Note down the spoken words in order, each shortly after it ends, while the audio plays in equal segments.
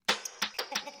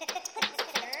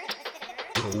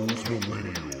Those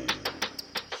millennials.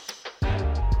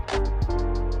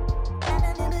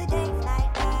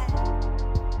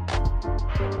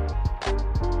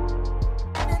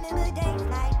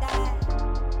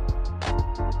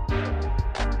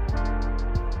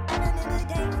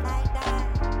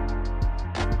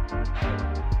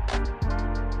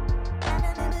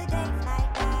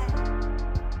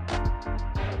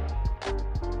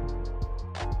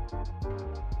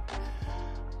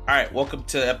 All right, welcome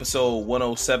to episode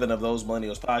 107 of Those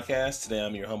Millennials podcast. Today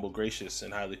I'm your humble, gracious,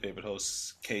 and highly favored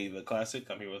host, K the Classic.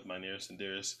 I'm here with my nearest and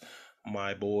dearest,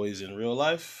 my boys in real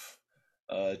life.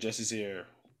 Jesse's here.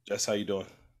 Jess, how you doing?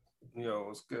 Yo,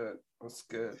 what's good? What's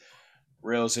good?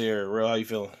 Rail's here. Rail, how you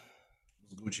feeling?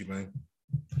 Gucci, man.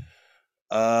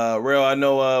 Rail, I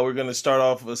know we're gonna start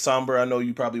off with somber. I know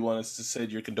you probably wanted to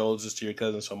send your condolences to your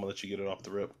cousin, so I'm gonna let you get it off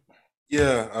the rip.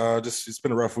 Yeah, it's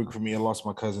been a rough week for me. I lost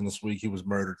my cousin this week. He was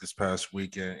murdered this past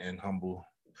week in Humble,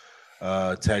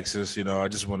 Texas. You know, I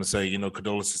just want to say,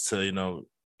 condolences to,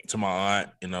 to my aunt.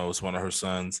 It's one of her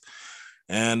sons.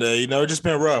 And, it's just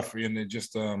been rough. And it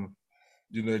just,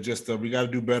 we got to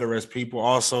do better as people.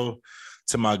 Also,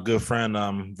 to my good friend,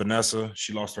 Vanessa,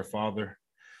 she lost her father.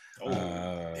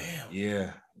 Oh,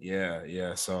 damn.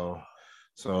 Yeah. So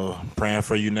praying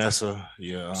for you, Nessa.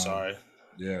 Yeah. Sorry.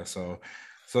 Yeah. So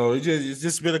it's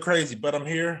just been a crazy, but I'm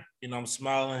here. I'm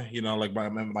smiling. Like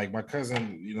my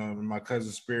cousin. My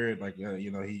cousin's spirit.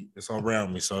 It's all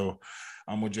around me. So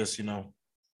I'm gonna just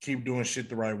keep doing shit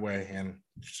the right way, and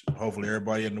hopefully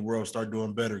everybody in the world start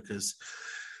doing better, because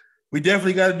we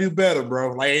definitely got to do better,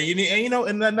 bro.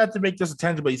 And not to make this a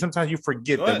tangent, but sometimes you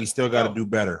forget that we still got to do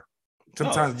better.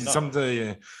 Sometimes we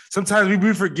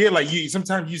forget,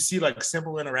 sometimes you see like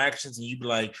simple interactions and you be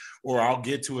like, or I'll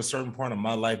get to a certain point in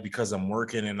my life because I'm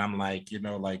working and I'm like,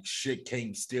 shit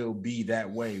can't still be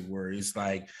that way, where it's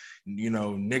like,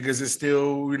 niggas is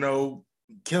still,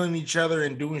 killing each other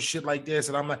and doing shit like this.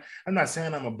 And I'm not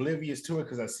saying I'm oblivious to it,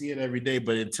 because I see it every day,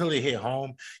 but until it hit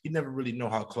home, you never really know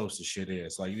how close the shit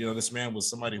is. Like, this man was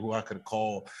somebody who I could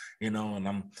call, and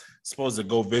I'm supposed to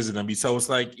go visit him. So it's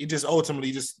like, it just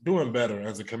ultimately just doing better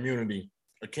as a community.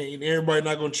 Everybody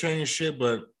not going to change shit,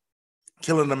 but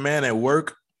killing a man at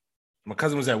work. My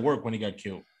cousin was at work when he got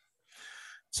killed.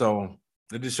 So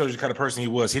it just shows you the kind of person he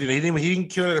was. He didn't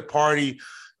kill at a party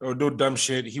or do dumb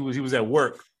shit. He was at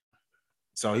work.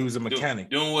 So he was a mechanic.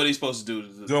 Doing what he's supposed to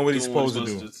do.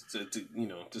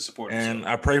 To support and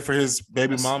himself. I pray for his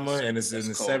baby mama and his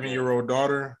 7-year-old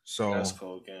daughter. So that's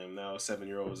cold, game. Now a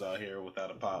 7-year-old is out here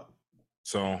without a pop.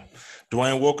 So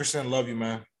Dwayne Wilkerson, love you,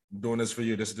 man. I'm doing this for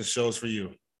you. This show's for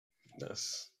you.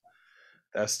 That's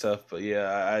tough, but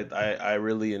yeah, I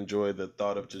really enjoy the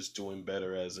thought of just doing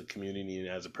better as a community and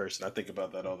as a person. I think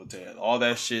about that all the time. All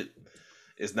that shit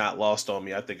is not lost on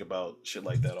me. I think about shit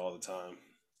like that all the time.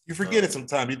 You forget it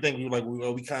sometimes. You think we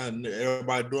kind of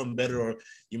everybody doing better, or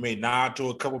you may nod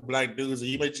to a couple black dudes, or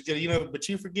you may just get but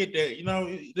you forget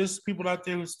that there's people out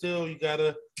there who still you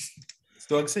gotta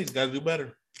do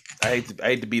better. I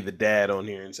hate to be the dad on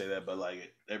here and say that, but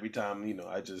like every time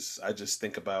I just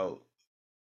think about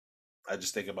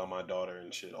my daughter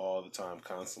and shit all the time,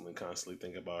 constantly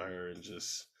think about her and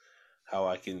just how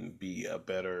I can be a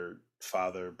better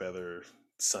father, better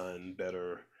son,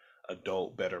 better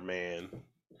adult, better man.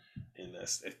 And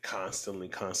it constantly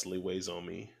weighs on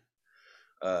me.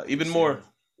 Even more.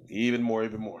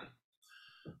 All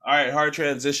right, hard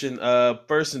transition.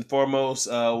 First and foremost,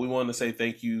 we want to say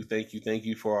thank you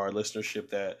for our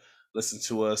listenership that listen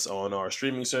to us on our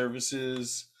streaming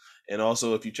services, and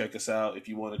also if you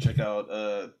want to check out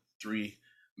 3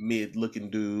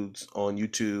 mid-looking dudes on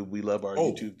YouTube. We love our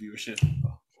YouTube viewership.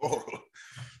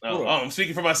 I'm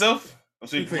speaking for myself. Oh,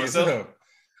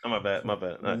 my bad. All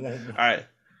right.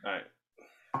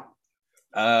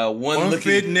 One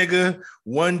fit nigga,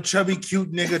 one chubby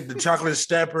cute nigga, the chocolate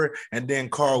stepper, and then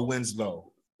Carl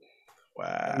Winslow.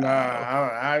 Wow. Nah,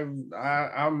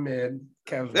 I'm mid.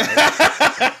 Kev's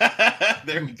right.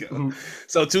 There we go.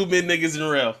 So 2 mid niggas in a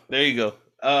row. There you go.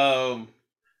 All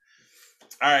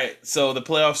right. So the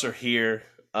playoffs are here.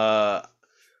 We're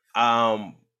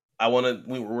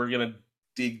gonna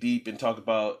dig deep and talk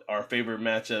about our favorite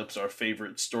matchups, our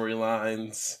favorite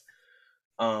storylines.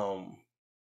 I'm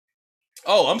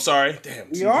sorry. Damn.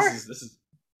 We are?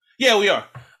 Yeah, we are.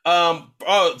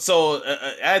 So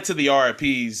add to the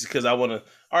RIPs, because I want to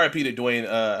RIP to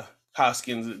Dwayne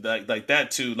Hoskins, like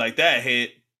that too, like that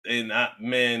hit, and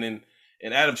Adam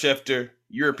Schefter,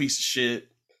 you're a piece of shit.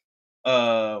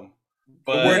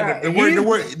 But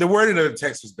the wording of the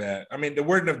text was bad. I mean, the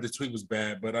wording of the tweet was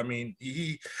bad, but I mean,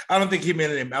 I don't think he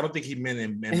meant it. I don't think he meant it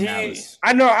in malice.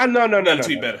 I know. You got to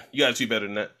tweet better. You got to tweet better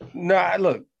than that. No,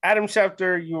 look, Adam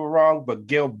Schefter, you were wrong, but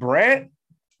Gil Brandt,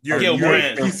 You're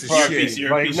Brandt, a piece of shit.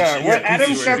 What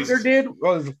Adam Schefter did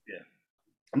was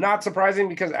not surprising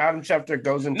because Adam Schefter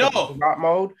goes into robot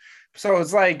mode. So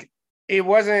it's like he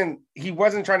wasn't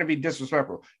trying to be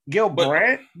disrespectful. Gil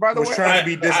Brandt, by the way, trying to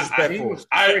be disrespectful.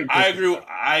 I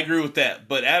agree with that.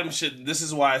 But this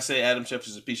is why I say Adam Schefter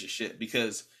is a piece of shit,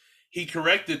 because he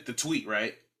corrected the tweet,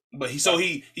 right? But he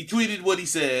tweeted what he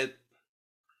said,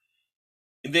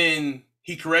 and then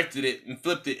he corrected it and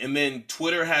flipped it, and then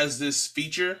Twitter has this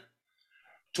feature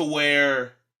to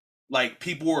where like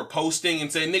people were posting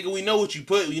and saying, "Nigga, we know what you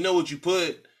put."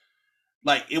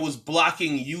 Like it was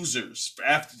blocking users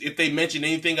after if they mentioned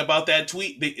anything about that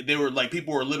tweet. They were like,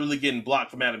 people were literally getting blocked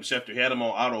from Adam Schefter. He had him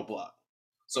on auto block.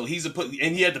 So he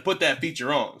had to put that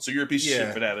feature on. So you're a piece of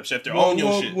shit for that, Adam Schefter. Own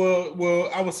your shit.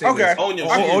 Well, I would say this. Own your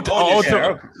shit.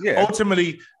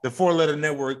 Ultimately, the 4-letter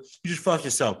network, you just fuck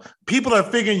yourself. People are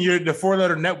figuring the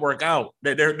 4-letter network out.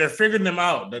 They're figuring them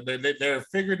out. They're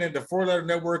figuring the 4-letter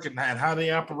network and how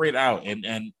they operate out.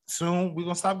 And soon we're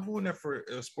gonna stop doing that for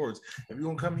sports. And we're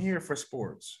gonna come here for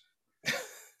sports.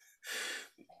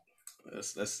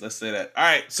 Let's say that. All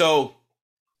right, so.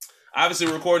 Obviously,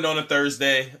 we're recording on a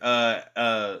Thursday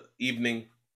evening.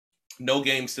 No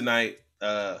games tonight,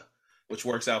 which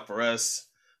works out for us,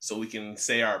 so we can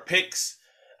say our picks.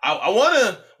 I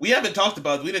wanna. We didn't talk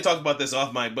about this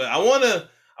off mic, but I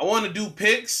wanna do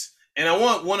picks, and I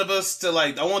want one of us to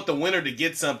I want the winner to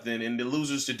get something and the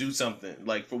losers to do something.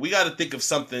 We got to think of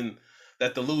something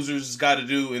that the losers got to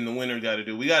do and the winner got to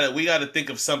do. We got to think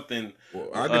of something.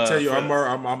 Well, I can tell you,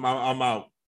 I'm out.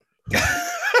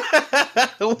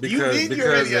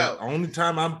 because the only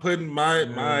time I'm putting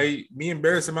me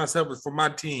embarrassing myself is for my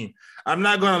team. I'm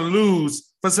not gonna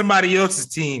lose for somebody else's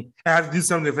team. I have to do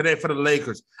something for the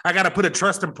Lakers. I gotta put a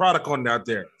trusted product on out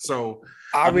there. So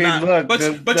look, but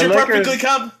you're perfectly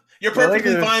you're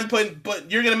perfectly fine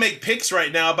but you're gonna make picks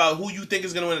right now about who you think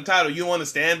is gonna win the title. You want to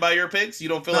stand by your picks? You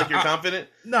don't feel like you're confident?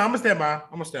 No, I'm gonna stand by.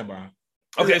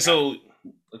 Okay, so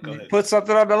go ahead. Put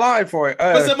something on the line for it.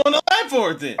 Put something on the line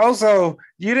for it then. Also,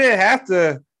 you didn't have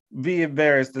to be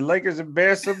embarrassed. The Lakers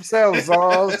embarrassed themselves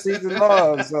all season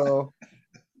long. So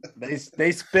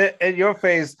they spit in your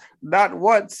face not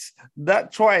once,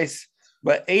 not twice,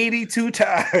 but 82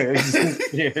 times.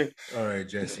 All right,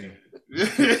 Jesse.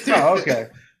 Okay.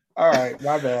 All right,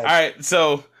 my bad. All right,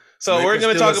 so we're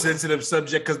going to talk about a sensitive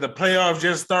subject because the playoffs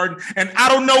just started, and I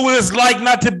don't know what it's like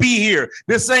not to be here.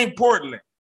 This ain't Portland.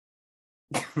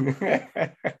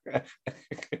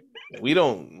 We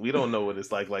don't know what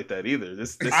it's like that either.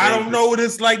 I don't know what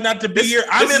it's like not to be here.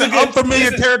 I'm in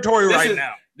unfamiliar territory right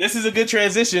now. This is a good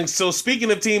transition. So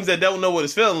speaking of teams that don't know what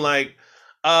it's feeling like,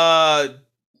 wait,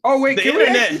 the can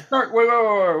internet. We start? Wait.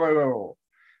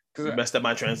 You messed up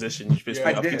my transition.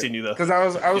 I'll continue though. Because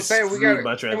I was saying we got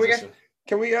my transition.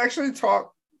 Can we actually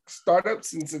talk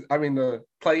startups the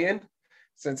play-in?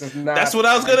 Since it's not. That's what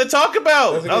I was going to talk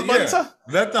about.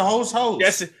 Let the host.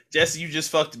 Jesse, you just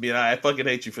fucked me, and I fucking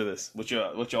hate you for this with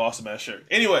your awesome ass shirt.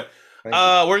 Anyway, we're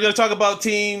going to talk about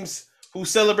teams who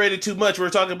celebrated too much.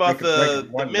 We're talking about the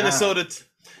Minnesota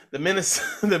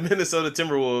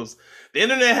Timberwolves. The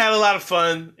internet had a lot of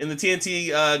fun, and the TNT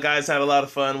guys had a lot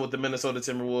of fun with the Minnesota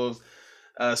Timberwolves,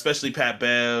 especially Pat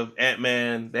Bev,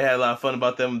 Ant-Man. They had a lot of fun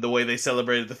about them. The way they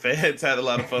celebrated, the fans had a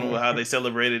lot of fun with how they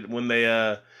celebrated when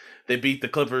they beat the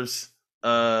Clippers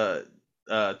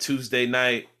Tuesday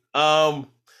night. So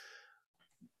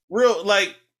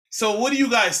what do you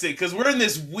guys think? Because we're in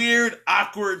this weird,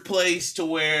 awkward place to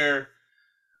where,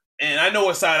 and I know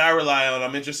what side I rely on.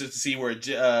 I'm interested to see where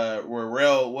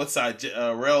what side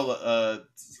Rel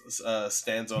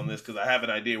stands on this, because I have an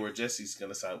idea where Jesse's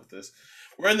going to side with this.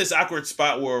 We're in this awkward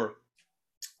spot where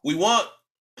we want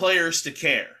players to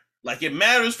care. It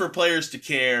matters for players to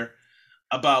care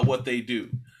about what they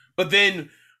do. But then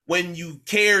when you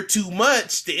care too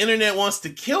much, the internet wants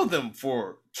to kill them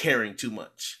for caring too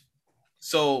much.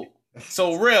 So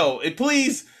Rel,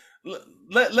 please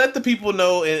let the people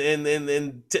know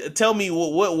and tell me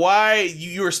why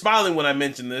you were smiling when I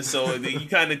mentioned this. So you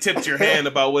kind of tipped your hand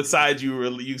about what side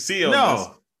you see on this.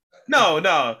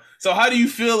 No. So how do you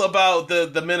feel about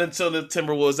the Minnesota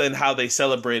Timberwolves and how they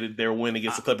celebrated their win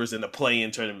against the Clippers in the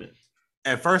play-in tournament?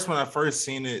 At first, when I first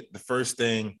seen it, the first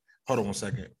thing. Hold on 1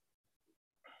 second.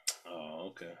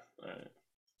 Okay. All right.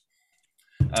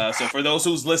 So for those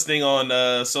who's listening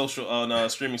on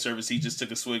streaming service, he just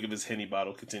took a swig of his Henny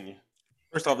bottle. Continue.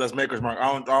 First off, that's Maker's Mark.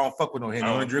 I don't fuck with no Henny.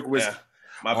 I only drink whiskey.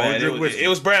 My Only bad. drink whiskey. It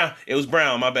was brown. It was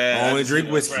brown. My bad. Only drink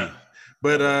whiskey.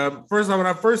 But first off, when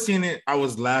I first seen it, I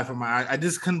was laughing my eyes. I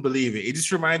just couldn't believe it. It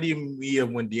just reminded me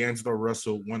of when D'Angelo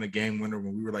Russell won a game winner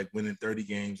when we were like winning 30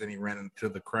 games and he ran into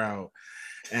the crowd.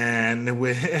 And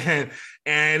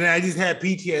and I just had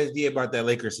PTSD about that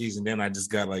Lakers season. Then I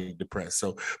just got like depressed.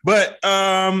 So, but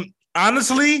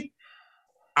honestly,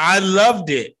 I loved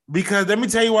it because let me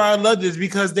tell you why I loved this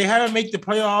because they haven't made the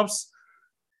playoffs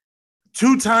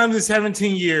 2 times in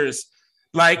 17 years.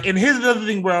 Like, and here's another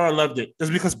thing where I loved it is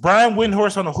because Brian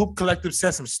Windhorst on the Hoop Collective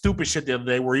said some stupid shit the other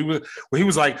day where he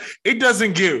was like, it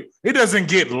doesn't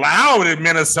get loud in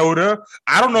Minnesota.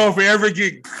 I don't know if it ever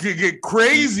get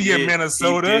crazy in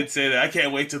Minnesota. He did say that. I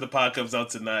can't wait till the pod comes out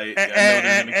tonight. I know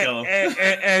they're gonna kill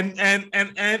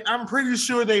him. And I'm pretty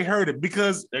sure they heard it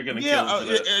because they're gonna kill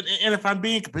him. And if I'm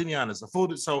being completely honest,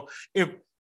 so if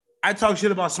I talk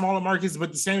shit about smaller markets, but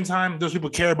at the same time, those people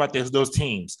care about those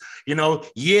teams. You know,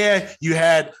 you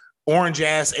had orange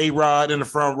ass A-Rod in the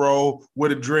front row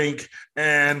with a drink,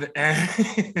 and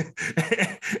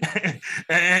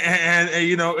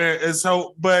you know, and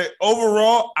so. But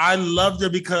overall, I loved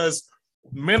it because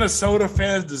Minnesota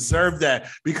fans deserve that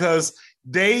because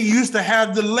they used to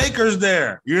have the Lakers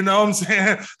there. You know what I'm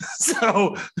saying?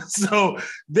 So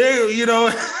they, you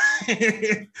know.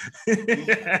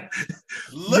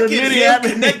 Look at him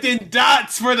connecting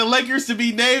dots for the Lakers to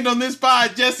be named on this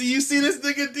pod, Jesse. You see this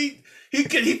nigga?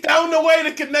 He found a way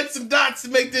to connect some dots to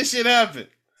make this shit happen.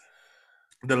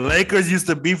 The Lakers used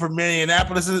to be from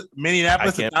Minneapolis, a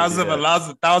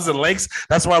thousand lakes.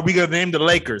 That's why we got named the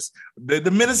Lakers.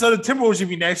 The Minnesota Timberwolves should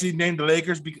be actually named the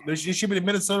Lakers because it should be the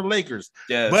Minnesota Lakers.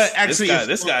 Yeah, but actually,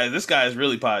 this guy is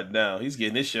really podding down. He's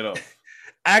getting this shit off.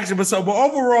 Actually, but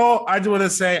overall, I just want to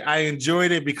say I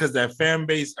enjoyed it because that fan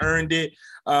base earned it.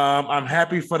 I'm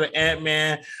happy for the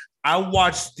Ant-Man. I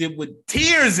watched it with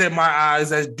tears in my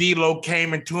eyes as D'Lo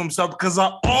came into himself because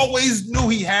I always knew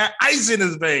he had ice in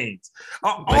his veins.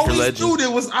 I always knew there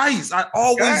was ice. I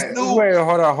always knew. Wait,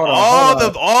 hold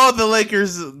on. All the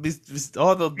Lakers,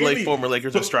 former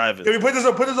Lakers are striving. Give me put this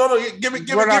on. Give me with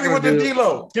the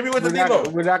D'Lo. Give me with the D'Lo.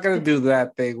 We're not gonna do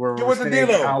that thing where we're saying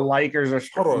how Lakers are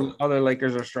other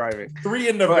Lakers are striving. 3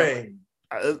 in the vein.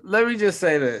 Let me just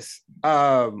say this.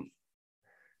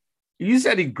 You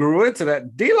said he grew into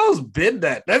that. D'Lo's been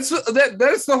that. That's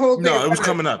the whole thing. No, it was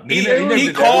coming up.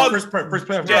 He called first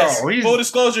playoff. Jess, full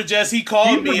disclosure, Jess. He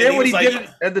called me. And what he did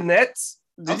at the Nets.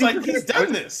 I was like, he's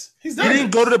done this. He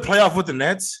didn't go to the playoff with the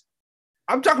Nets.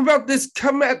 I'm talking about this.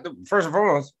 First and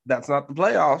foremost, that's not the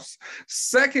playoffs.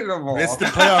 Second of all, it's the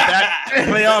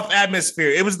playoff atmosphere.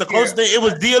 It was the closest thing. It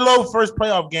was D'Lo's first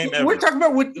playoff game ever. We're talking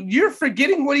about you're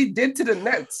forgetting what he did to the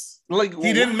Nets. Like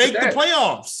he didn't make the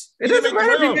playoffs. It doesn't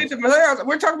matter if he made the playoffs.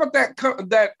 We're talking about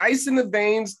that ice in the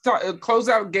veins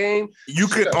closeout game. You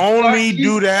could only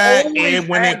do that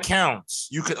when it counts.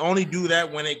 You could only do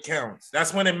that when it counts.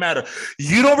 That's when it matters.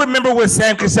 You don't remember when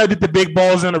Sam Cassell did the big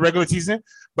balls in the regular season,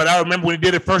 but I remember when he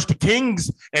did it first to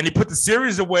Kings and he put the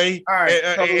series away. All right,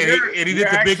 and he did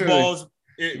the big balls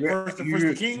first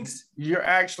to Kings. You're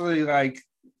actually like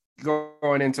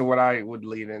going into what I would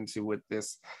lead into with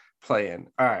this play-in.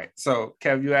 All right, so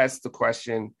Kev, you asked the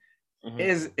question. Mm-hmm.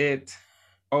 Is it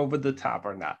over the top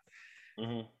or not?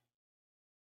 Mm-hmm.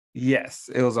 Yes,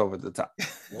 it was over the top.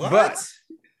 What? But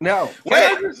no. Go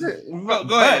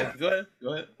ahead.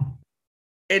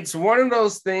 It's one of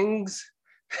those things,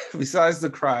 besides the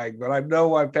crying, but I know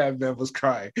why Pat Bev was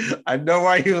crying. I know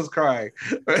why he was crying.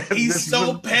 He's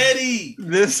so petty.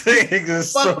 This thing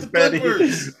is so petty.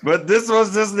 But this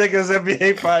was this nigga's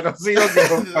NBA Finals. He don't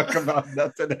give a fuck about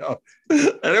nothing else.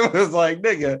 And it was like,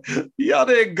 nigga, y'all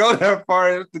didn't go that far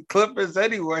at the Clippers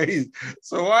anyways.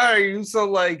 So why are you so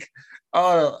like,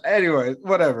 anyway,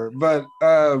 whatever. But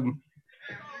I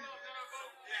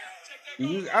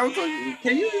was like,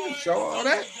 can you even show all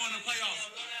that?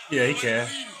 Yeah, he can.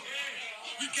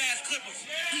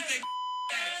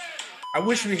 I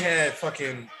wish we had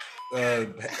fucking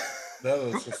the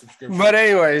other subscription. But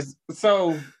anyways,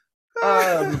 so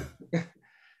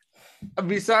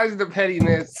besides the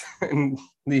pettiness and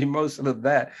the emotion of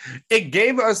that, it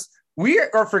gave us. We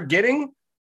are forgetting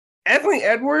Anthony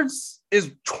Edwards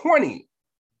is 20.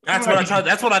 That's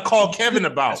what I called Kevin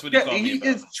about. He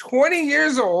is 20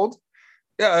 years old.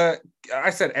 I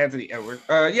said Anthony Edwards.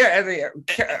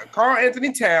 Karl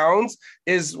Anthony Towns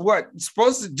is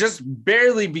supposed to just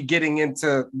barely be getting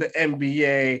into the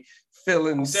NBA,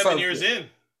 filling 7 years in.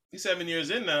 He's 7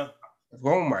 years in now.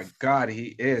 Oh my God,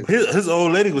 he is. His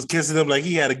old lady was kissing him like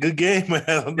he had a good game.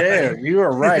 Yeah, you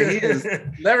are right. He is.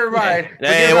 Never mind.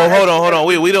 Hey, well, hold on.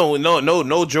 We don't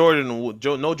no Jordan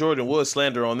Wood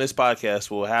slander on this podcast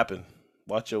will happen.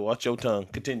 Watch your tongue.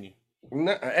 Continue.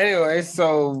 No, anyway,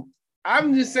 so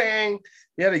I'm just saying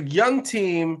you had a young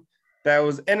team that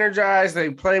was energized. They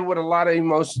play with a lot of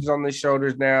emotions on their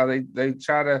shoulders now. They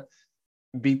try to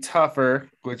be tougher,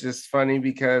 which is funny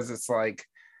because it's like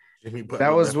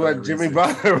that was what Jimmy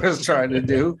Butler was trying to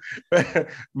do.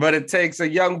 But it takes a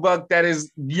young buck that is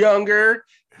younger.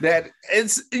 That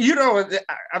it's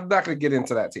I'm not going to get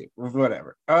into that team.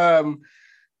 Whatever.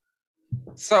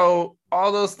 So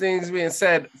all those things being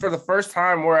said, for the first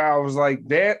time where I was like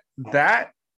that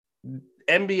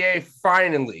NBA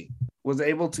finally was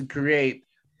able to create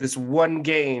this one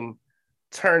game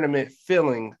tournament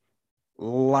feeling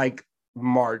like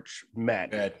March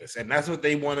Madness. And that's what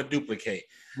they want to duplicate.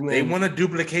 They want to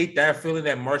duplicate that feeling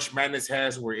that March Madness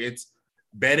has, where it's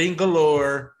betting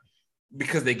galore,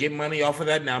 because they get money off of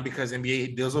that now because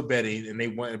NBA deals with betting, and they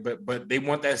want, but they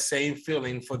want that same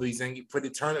feeling for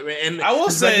the tournament. And I will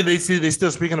say they're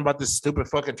still speaking about this stupid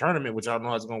fucking tournament, which I don't know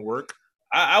how it's gonna work.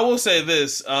 I will say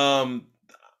this. I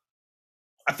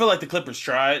feel like the Clippers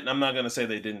tried, and I'm not gonna say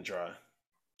they didn't try.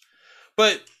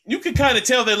 But you can kind of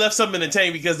tell they left something in the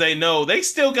tank because they know they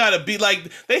still got to be like,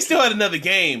 they still had another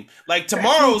game. Like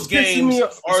tomorrow's games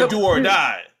are do or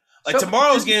die. Like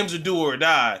tomorrow's games are do or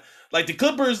die. Like the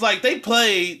Clippers, like they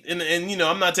played, and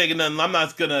I'm not taking nothing. I'm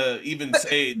not gonna even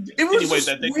say anyway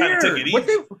that they kind of took it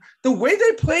easy. The way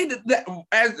they played that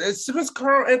as soon as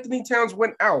Karl Anthony Towns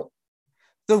went out,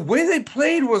 the way they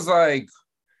played was like,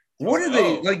 what are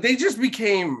they like? They just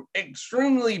became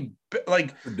extremely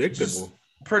like predictable.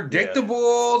 One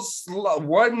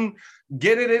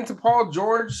get it into Paul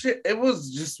George. It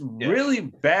was just really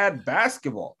bad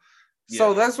basketball. Yeah.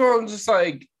 So that's why I'm just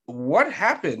like, what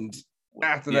happened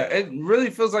after that? It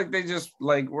really feels like they just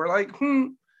like we're like,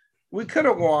 we could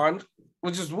have won,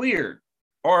 which is weird.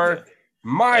 Or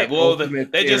my they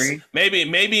theory. Just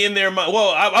maybe in their mind.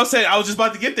 Well, I'll say I was just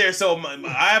about to get there. So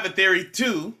I have a theory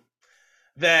too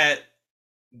that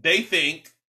they think.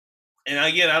 And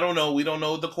again, I don't know. We don't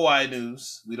know the Kawhi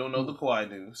news.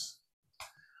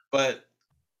 But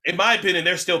in my opinion,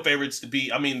 they're still favorites to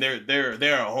beat. I mean, they're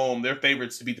at home. They're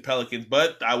favorites to beat the Pelicans.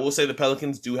 But I will say the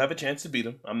Pelicans do have a chance to beat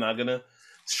them. I'm not gonna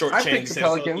shortchange the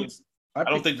Pelicans. I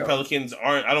don't think the Pelicans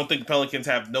aren't. I don't think the Pelicans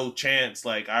have no chance.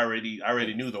 Like I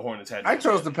already knew the Hornets had. I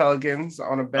chose the Pelicans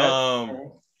on a bet.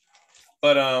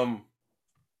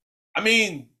 I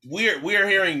mean, we're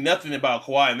hearing nothing about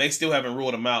Kawhi, and they still haven't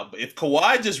ruled him out. But if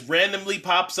Kawhi just randomly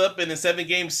pops up in a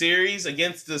 7-game series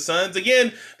against the Suns,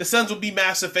 again, the Suns will be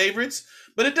massive favorites.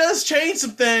 But it does change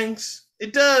some things.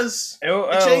 It does.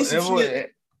 It changes some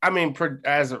shit. I mean,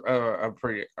 as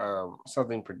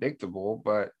something predictable,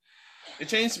 but it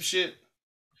changed some shit.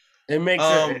 It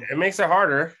makes it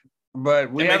harder.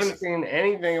 But we haven't seen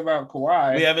anything about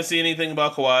Kawhi. We haven't seen anything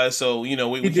about Kawhi, so we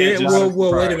can't just.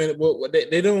 Well, wait a minute. Well,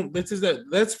 they don't.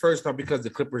 That's first off because the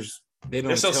Clippers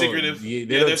they're so secretive.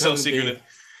 They're so secretive.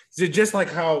 Just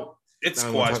like how it's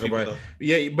Kawhi's people, though.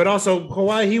 Yeah, but also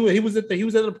Kawhi, he was at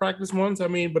the practice once. I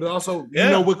mean, but also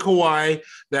with Kawhi,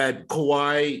 that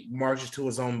Kawhi marches to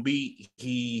his own beat.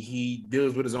 He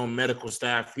deals with his own medical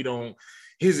staff.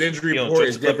 His injury report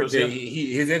is different.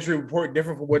 His injury report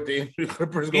different from what the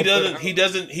Clippers. He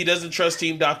doesn't trust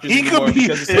team doctors. He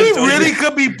really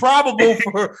could be probable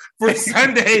for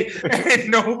Sunday, and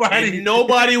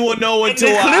nobody will know until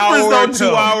an hour,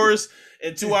 2 hours.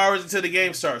 And 2 hours until the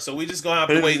game starts, so we just gonna have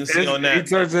to wait and see on that.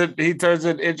 He turns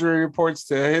in injury reports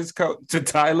to his coach, to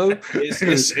Tyler.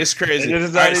 It's crazy. All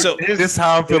right, so this is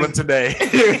how I'm feeling today.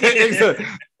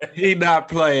 He not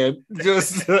playing.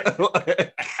 Just what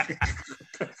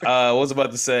was I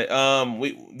about to say?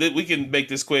 We can make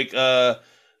this quick.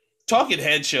 Talking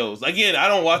head shows. Again, I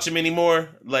don't watch them anymore.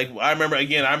 Like I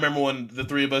remember when the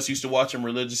three of us used to watch them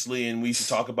religiously, and we used to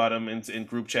talk about them in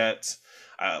group chats.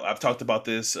 I've talked about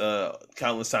this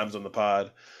countless times on the pod,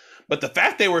 but the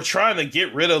fact they were trying to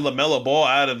get rid of LaMelo Ball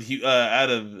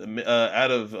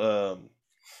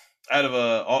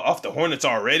off the Hornets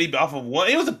already, off of one,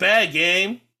 it was a bad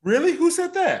game. Really? Who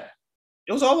said that?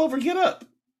 It was all over Get Up.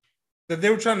 That they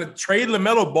were trying to trade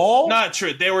LaMelo Ball? Not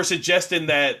true. They were suggesting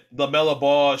that LaMelo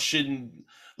Ball shouldn't,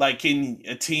 like, can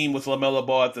a team with LaMelo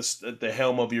Ball at the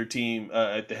helm of your team,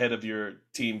 at the head of your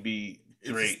team be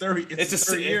great? It's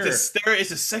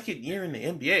a second year in the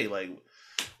NBA. Like,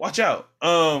 watch out.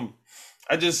 Trae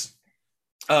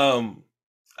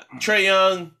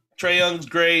Young's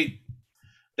great.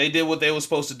 They did what they were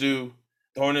supposed to do.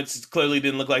 The Hornets clearly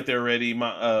didn't look like they were ready.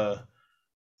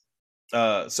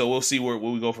 So we'll see where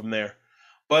we go from there.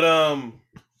 But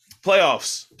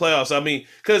playoffs. I mean,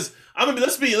 because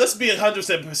let's be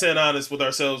 100% honest with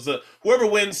ourselves. Whoever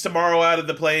wins tomorrow out of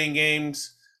the playing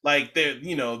games, Like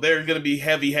they're gonna be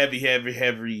heavy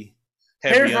Here's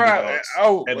what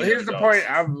underdogs. here's the point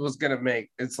I was gonna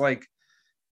make. It's like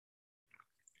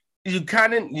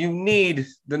you need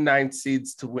the 9th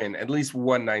seeds to win, at least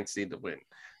one 9th seed to win,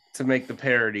 to make the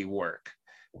parity work.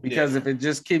 Because if it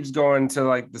just keeps going to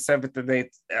like the 7th and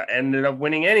 8th, ended up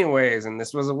winning anyways, and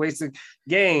this was a waste of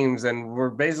games, and we're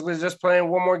basically just playing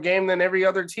one more game than every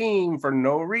other team for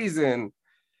no reason,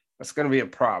 that's going to be a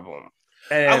problem.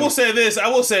 And I will say this.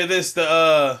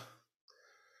 The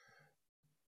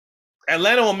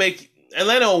Atlanta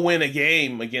will win a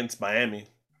game against Miami.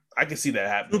 I can see that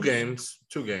happening.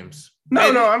 Two games.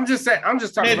 No, I'm just saying. I'm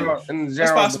just talking about in general.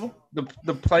 It's possible. The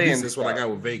play-in. That's what I got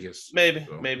with Vegas. Maybe.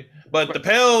 But the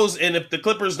Pels, and if the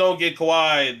Clippers don't get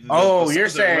Kawhi, you're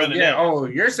saying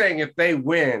you're saying if they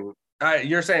win,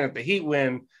 you're saying if the Heat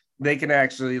win, they can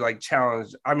actually like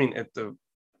challenge. I mean, if the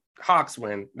Hawks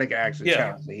win, they can actually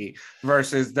challenge the Heat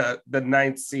versus the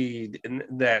 9th seed in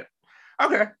that.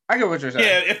 Okay, I get what you're saying.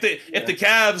 Yeah, if the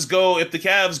Cavs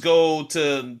go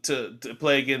to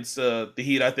play against the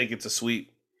Heat, I think it's a sweep.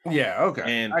 Yeah, okay.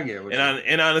 And I get what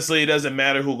and honestly, it doesn't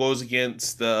matter who goes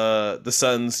against the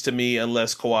Suns to me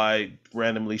unless Kawhi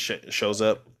randomly shows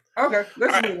up. Okay,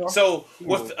 right, so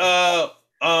with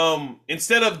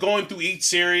instead of going through each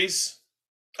series,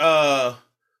 I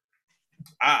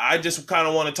just kind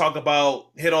of want to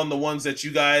hit on the ones that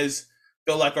you guys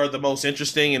feel like are the most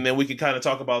interesting, and then we can kind of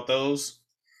talk about those.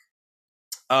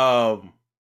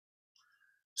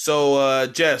 So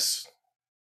Jess,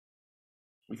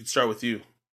 we can start with you.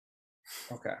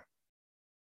 Okay.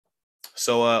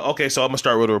 So I'm gonna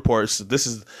start with the reports. This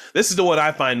is the one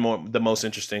I find the most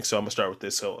interesting. So I'm gonna start with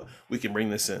this, so we can bring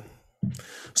this in.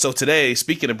 So today,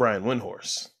 speaking of Brian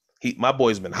Windhorst, my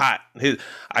boy's been hot.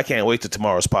 I can't wait to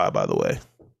tomorrow's pod. By the way,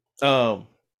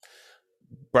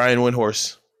 Brian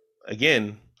Windhorst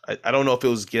again. I don't know if it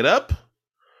was Get Up,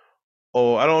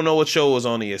 or I don't know what show was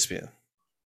on ESPN,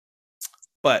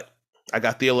 but I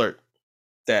got the alert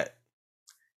that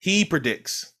he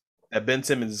predicts that Ben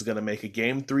Simmons is going to make a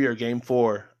Game 3 or Game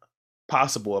 4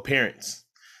 possible appearance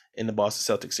in the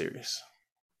Boston Celtics series.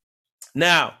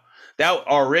 Now, that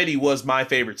already was my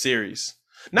favorite series.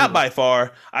 Not by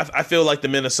far. I feel like the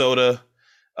Minnesota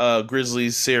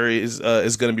Grizzlies series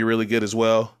is going to be really good as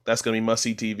well. That's going to be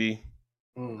must-see TV.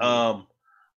 Mm-hmm.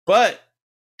 But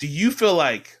do you feel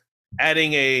like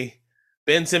adding a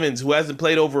Ben Simmons who hasn't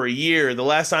played over a year, the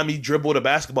last time he dribbled a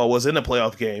basketball was in a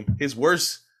playoff game, his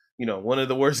worst, one of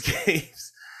the worst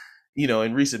games,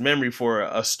 in recent memory for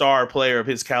a star player of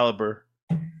his caliber.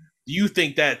 Do you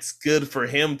think that's good for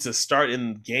him to start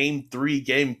in Game 3,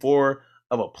 Game 4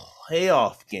 of a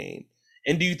playoff game?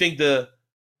 And do you think the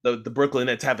Brooklyn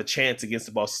Nets have a chance against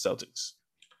the Boston Celtics?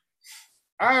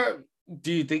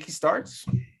 Do you think he starts?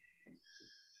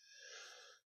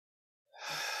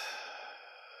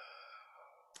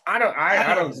 I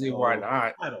don't see why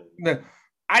not.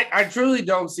 I truly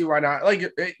don't see why not. Like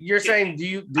you're saying,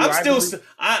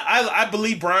 I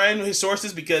believe Brian, his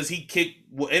sources, because he kicked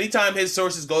anytime his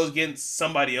sources goes against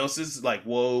somebody else's, like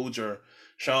Woj or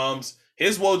Shams,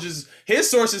 his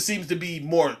sources seems to be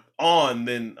more on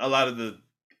than a lot of the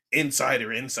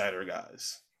insider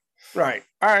guys. Right.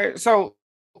 All right. So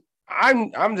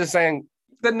I'm just saying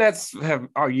the Nets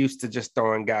are used to just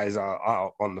throwing guys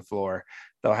out on the floor.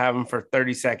 They'll have them for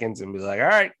 30 seconds and be like, all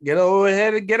right, get over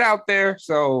ahead and get out there.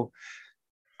 So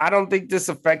I don't think this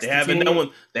affects They haven't done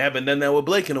that with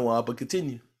Blake in a while, but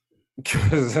continue.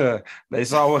 Because they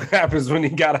saw what happens when he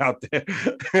got out there.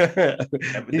 They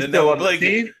haven't done that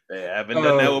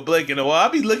with Blake in a while. I'll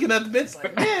be looking at the bench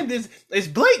like, man, is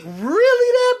Blake really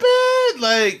that bad?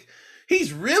 Like,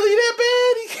 he's really that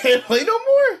bad? He can't play no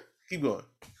more? Keep going.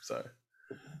 Sorry.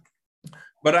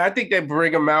 But I think they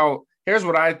bring him out. Here's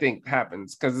what I think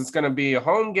happens, because it's going to be a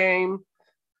home game.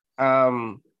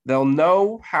 They'll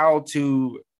know how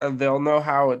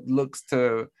it looks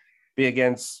to be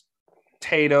against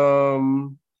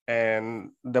Tatum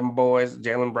and them boys,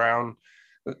 Jaylen Brown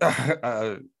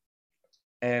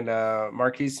and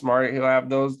Marquise Smart. He'll have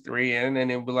those three in, and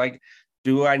he'll be like,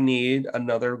 do I need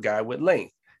another guy with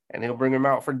length? And he'll bring him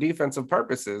out for defensive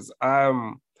purposes.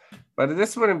 But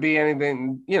this wouldn't be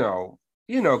anything,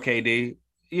 KD.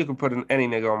 You can put any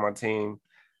nigga on my team.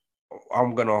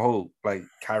 I'm gonna hoop. Like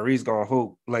Kyrie's gonna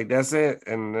hoop. Like that's it.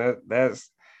 And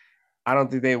that's. I don't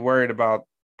think they worried about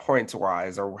points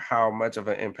wise or how much of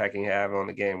an impact he have on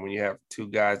the game when you have two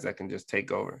guys that can just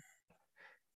take over.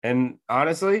 And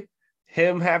honestly,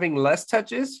 him having less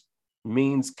touches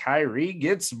means Kyrie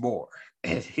gets more,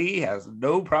 and he has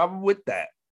no problem with that.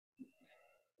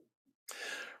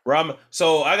 Ram,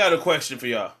 so I got a question for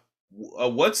y'all.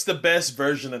 What's the best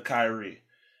version of Kyrie?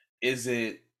 Is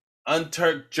it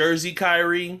unturked Jersey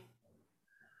Kyrie?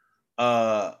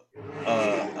 Fro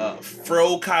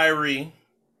Kyrie?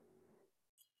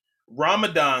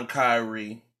 Ramadan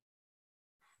Kyrie?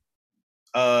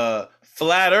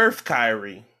 Flat Earth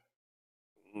Kyrie?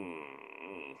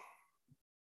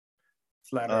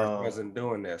 Flat Earth wasn't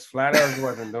doing this. Flat Earth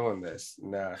wasn't doing this.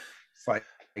 Nah, it's like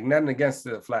nothing against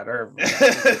the Flat Earth.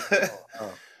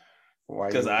 Why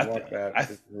you want that?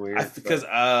 It's weird. Because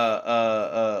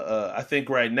I think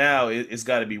right now it's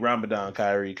got to be Ramadan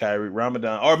Kyrie,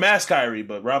 Ramadan, or Mass Kyrie,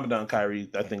 but Ramadan Kyrie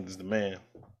I think is the man.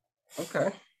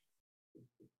 Okay.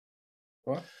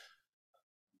 What?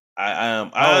 I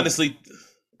honestly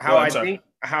how I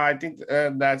think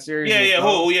that series. Yeah.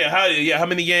 How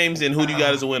many games and who do you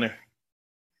got as a winner?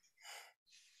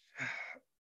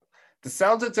 The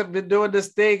Celtics have been doing this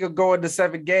thing of going to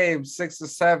 7 games, 6 or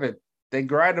 7. They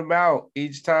grind them out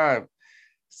each time.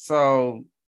 So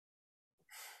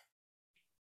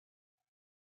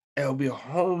it'll be a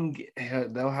home.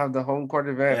 They'll have the home court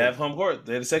advantage. They have home court.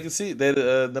 They're the second seed. They're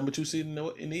the number 2 seed in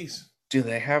the East. Do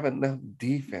they have enough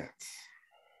defense?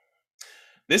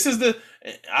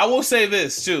 I will say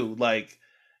this too. Like,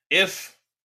 if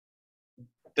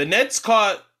the Nets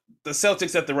caught the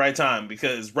Celtics at the right time,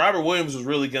 because Robert Williams was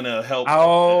really gonna help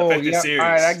affect the series. All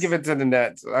right, I give it to the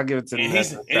Nets. Nets.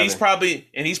 He's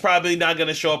probably not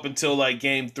gonna show up until like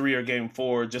game 3 or game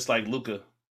 4, just like Luka.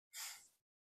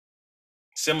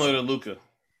 Similar to Luka.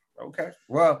 Okay.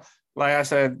 Well, like I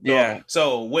said, yeah.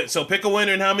 So pick a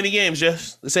winner in how many games,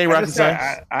 Jeff? Let's say rocket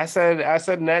science. I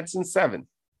said Nets in 7.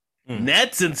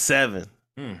 Nets in 7.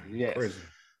 Yes. Crazy.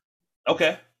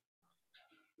 Okay.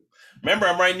 Remember,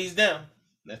 I'm writing these down.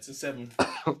 Nets in 7.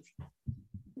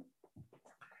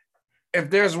 If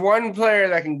there's one player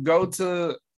that can go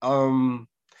to I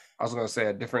was gonna say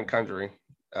a different country.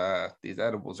 These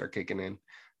edibles are kicking in.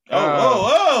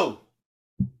 Oh.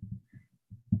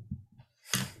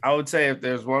 I would say if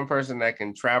there's one person that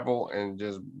can travel and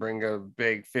just bring a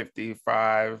big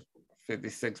 55,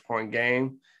 56 point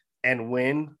game and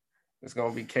win, it's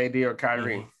going to be KD or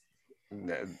Kyrie.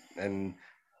 And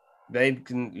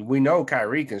we know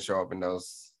Kyrie can show up in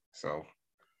those. So,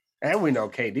 and we know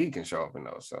KD can show up in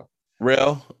those. So,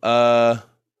 Real,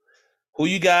 who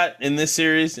you got in this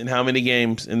series and how many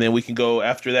games? And then we can go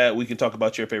after that. We can talk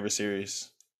about your favorite series.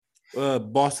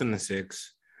 Boston in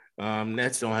 6.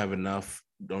 Nets don't have enough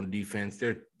on defense.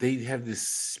 They have this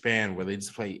span where they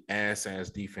just play ass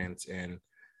defense, and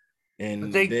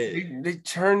they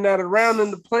turned that around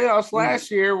in the playoffs last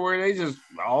year, where they just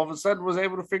all of a sudden was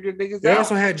able to figure niggas out. They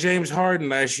also had James Harden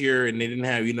last year, and they didn't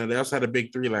have, they also had a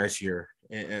big 3 last year,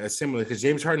 and similar, because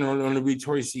James Harden on the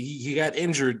victorious, he got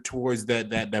injured towards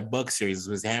that Bucks series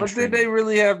with his hamstring. But did they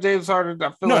really have James Harden?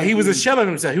 He was a shell of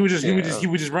himself. He would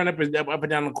just run up and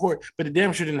down the court. But the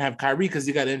damn sure didn't have Kyrie because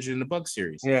he got injured in the Bucks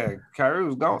series. Yeah, Kyrie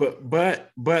was gone.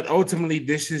 But ultimately,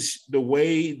 this is the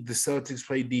way the Celtics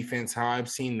play defense. How I've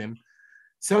seen them.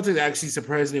 Celtics actually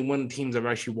surprisingly one of the teams I've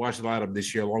actually watched a lot of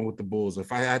this year, along with the Bulls.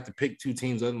 If I had to pick 2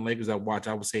 teams other than Lakers I watch,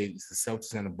 I would say it's the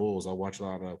Celtics and the Bulls. I watch a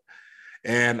lot of.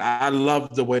 And I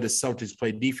love the way the Celtics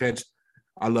play defense.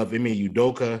 I love Ime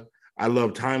Udoka. I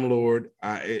love Time Lord.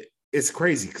 It's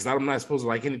crazy because I'm not supposed to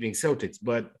like anything Celtics,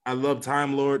 but I love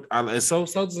Time Lord. So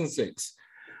Celtics in 6.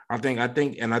 I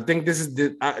think this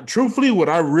is truthfully what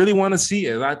I really want to see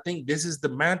is I think this is the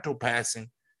mantle passing,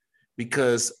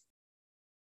 because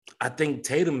I think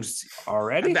Tatum's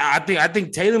already. I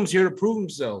think Tatum's here to prove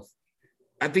himself.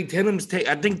 I think Tatum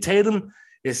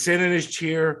is sitting in his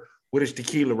chair with his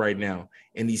tequila right now,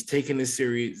 and he's taking this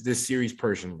series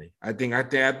personally. I think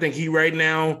he right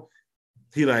now,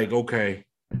 he like, okay,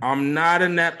 I'm not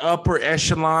in that upper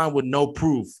echelon with no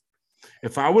proof.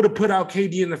 If I would have put out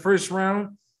KD in the first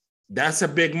round, that's a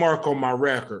big mark on my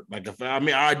record. Like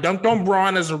I dunked on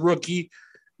Bron as a rookie,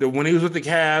 when he was with the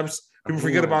Cavs. People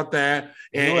forget about that.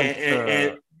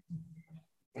 And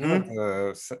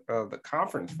the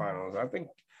conference finals, I think.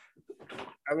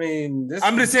 I mean,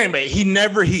 I'm just saying, but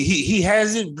he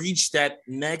hasn't reached that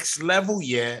next level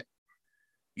yet.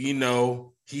 He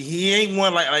ain't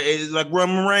one like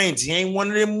Roman Reigns. He ain't one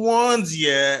of them ones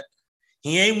yet.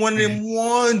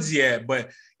 But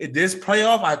this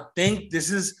playoff, I think this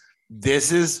is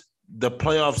the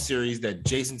playoff series that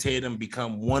Jason Tatum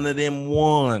become one of them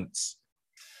ones.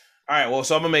 All right, well,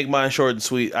 so I'm gonna make mine short and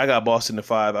sweet. I got Boston to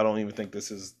 5. I don't even think this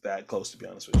is that close, to be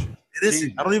honest with you. It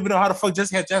isn't. I don't even know how the fuck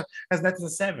Just has Nets in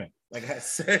 7. Like I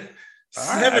said,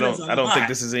 I don't think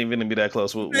this is even gonna be that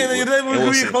close. It's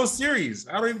gonna be a close series.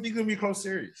 I don't even think it's gonna be a close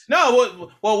series. No,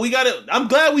 well, we got it. I'm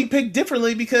glad we picked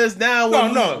differently, because now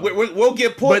we'll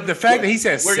get put. But the fact that he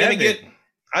said we're 7. gonna get.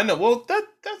 I know. Well,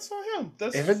 that's on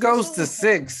Damn. If it goes to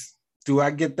 6, do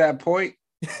I get that point?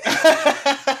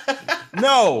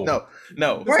 No.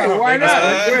 No. Wait, why not?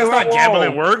 That's not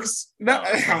gambling works. No.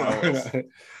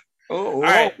 All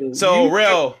right. So,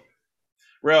 Rel,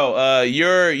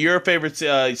 your favorite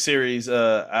series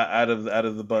out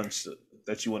of the bunch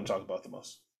that you want to talk about the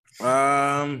most?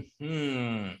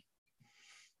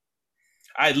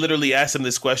 I literally asked him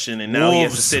this question, and now he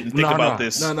has to sit and think about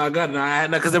this. No,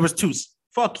 because there was 2.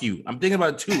 Fuck you. I'm thinking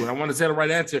about 2, and I want to say the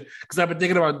right answer because I've been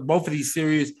thinking about both of these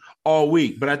series all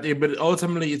week. But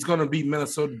ultimately, it's going to be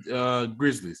Minnesota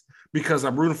Grizzlies because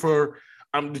I'm rooting for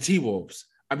the T-Wolves.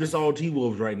 I'm just all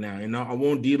T-Wolves right now. You know, I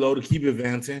want D'Lo to keep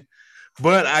advancing,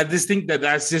 but I just think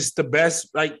that's just the best.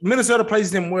 Like Minnesota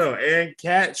plays them well, and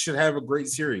Cat should have a great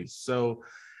series. So,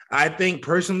 I think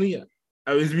personally,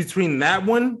 it's between that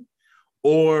one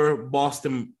or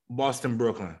Boston,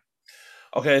 Brooklyn.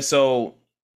 Okay, so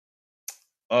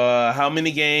how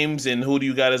many games and who do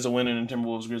you got as a winner in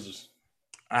Timberwolves Grizzlies?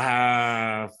 I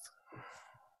have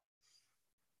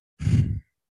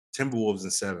Timberwolves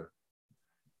in 7.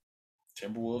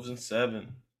 Timberwolves in 7.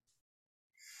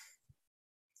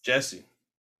 Jesse.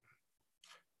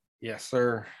 Yes,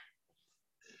 sir.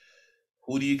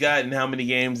 Who do you got and how many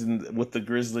games with the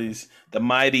Grizzlies? The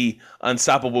mighty,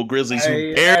 unstoppable Grizzlies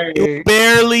who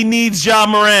barely needs Ja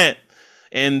Morant.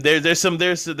 And there's some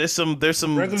speculation. There's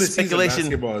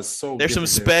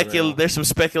some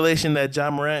speculation that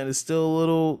Ja Morant is still a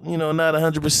little, not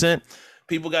 100%.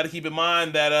 People got to keep in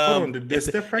mind that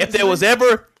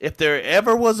if there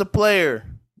ever was a player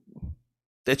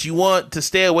that you want to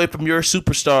stay away from your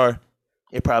superstar,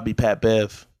 it'd probably be Pat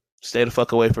Bev. Stay the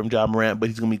fuck away from Ja Morant, but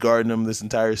he's gonna be guarding him this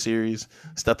entire series.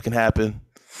 Stuff can happen.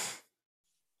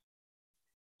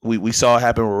 We saw it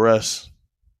happen with Russ.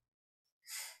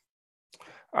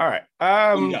 All right.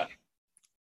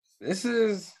 This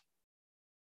is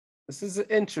an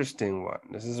interesting one.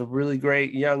 This is a really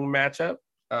great young matchup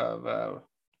of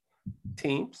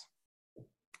teams.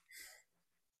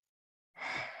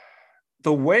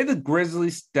 The way the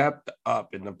Grizzlies stepped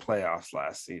up in the playoffs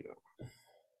last season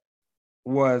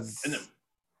was in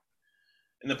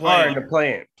the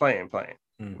play-in. Playing.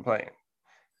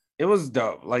 It was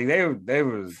dope. Like they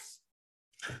was.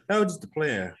 That was just the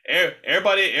plan.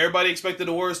 Everybody expected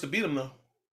the Warriors to beat them though.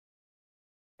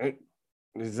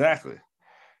 Exactly.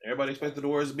 Everybody expected the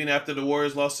Warriors to beat them after the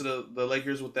Warriors lost to the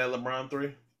Lakers with that LeBron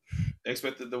 3. They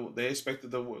expected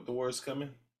the Warriors coming.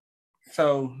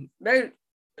 So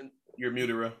you're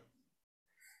muted, bro.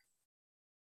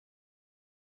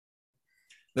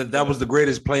 That was the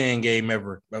greatest playing game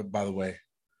ever, by the way.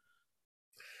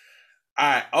 All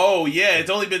right. Oh yeah, it's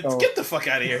only been. Get the fuck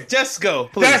out of here. Just go.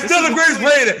 Please. That's still the greatest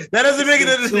playing. That doesn't make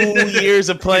it 2 years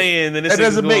of playing. And that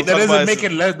doesn't make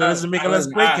it less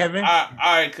great, Kevin. All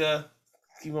right, cuz.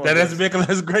 That doesn't make it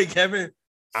less great, Kevin.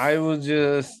 I would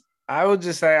just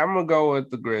say I'm gonna go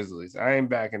with the Grizzlies. I ain't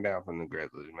backing down from the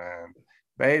Grizzlies, man.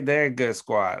 They're a good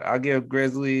squad. I'll give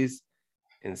Grizzlies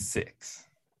in 6.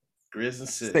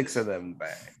 Grizzlies 6. 6 of them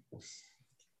bags.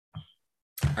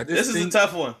 This is a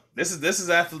tough one. This is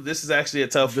actually a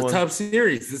tough one. The tough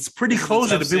series. It's pretty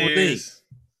closer than people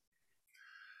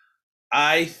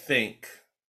think.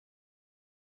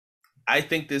 I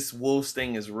think this Wolves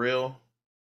thing is real.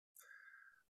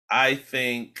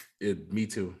 Me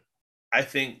too. I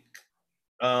think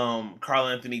Karl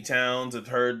Anthony Towns have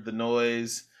heard the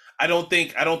noise. I don't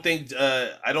think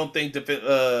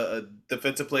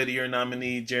defensive player of the year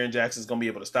nominee Jaren Jackson is going to be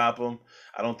able to stop him.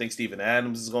 I don't think Steven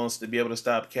Adams is going to be able to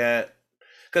stop Cat.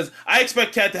 Because I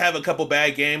expect Cat to have a couple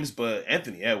bad games, but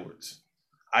Anthony Edwards,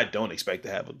 I don't expect to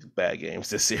have bad games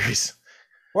this series.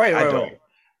 Wait. I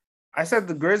said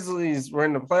the Grizzlies were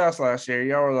in the playoffs last year.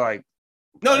 Y'all were like,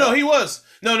 No, he was.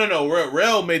 No.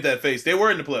 Rel made that face. They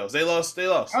were in the playoffs. They lost.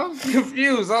 I was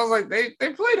confused. I was like, they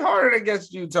played harder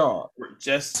against Utah.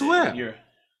 Just swear.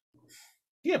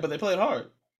 Yeah, but they played hard.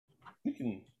 You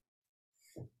can.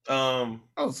 I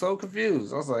was so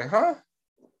confused. I was like, huh?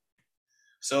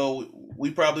 So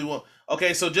we probably won't.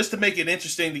 Okay, so just to make it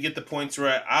interesting to get the points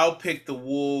right, I'll pick the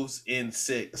Wolves in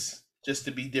 6, just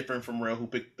to be different from Rel, who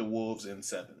picked the Wolves in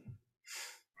 7.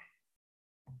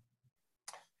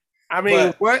 I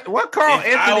mean, what Karl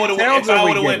Anthony Towns are we getting? If I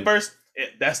would have went first,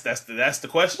 that's the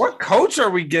question. What coach are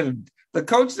we getting? The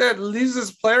coach that leaves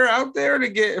his player out there to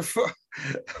get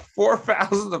 4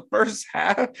 fouls in the first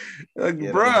half, and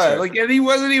he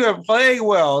wasn't even playing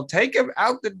well. Take him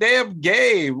out the damn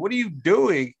game. What are you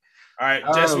doing? All right,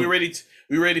 Jess, we ready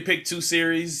to pick 2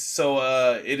 series.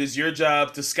 So it is your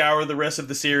job to scour the rest of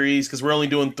the series because we're only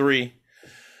doing 3.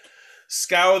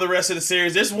 scour the rest of the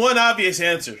series. There's one obvious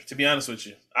answer, to be honest with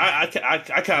you. I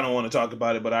kind of want to talk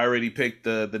about it, but I already picked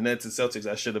the Nets and Celtics.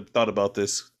 I should have thought about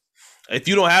this. If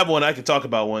you don't have one, I can talk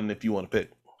about one if you want to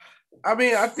pick. I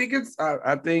mean, I think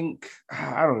I think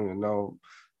I don't even know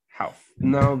how.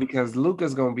 No, because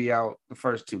Luka's gonna be out the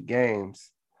first 2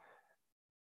 games.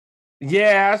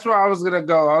 Yeah, that's where I was gonna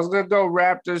go. I was gonna go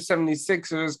Raptors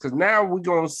 76ers because now we're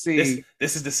gonna see.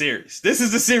 This is the series. This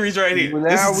is the series right here.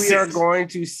 Now we are going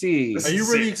to see. Are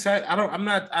you really excited? I'm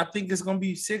not. I think it's gonna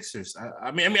be Sixers.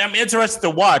 I mean, I'm interested to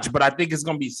watch, but I think it's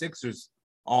gonna be Sixers.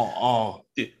 All.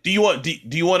 Do you want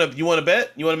to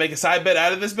bet? You want to make a side bet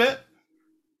out of this bet?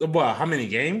 What? How many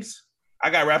games? I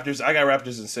got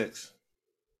Raptors in 6,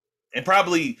 and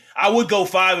probably I would go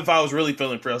 5 if I was really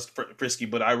feeling frisky.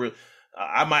 But I'm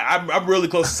really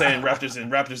close to saying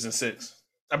Raptors in 6.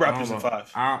 I'm Raptors in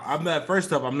 5. I'm not.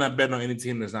 First up, I'm not betting on any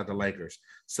team that's not the Lakers.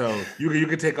 So you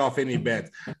can take off any bets.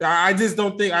 I just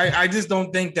don't think. I just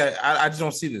don't think that. I just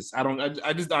don't see this.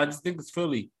 I just think it's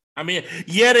Philly. I mean,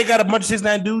 yeah, they got a bunch of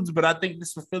 6'9" dudes, but I think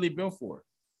this is what Philly built for.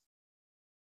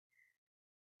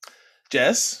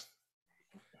 Jess,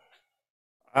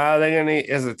 they're gonna need,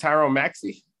 is it Tyrone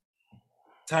Maxey?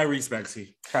 Tyrese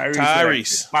Maxey.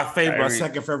 Tyrese. My favorite, my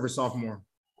second favorite sophomore.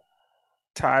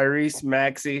 Tyrese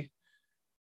Maxey.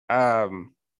 If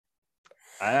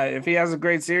he has a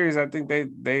great series, I think they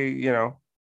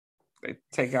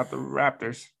take out the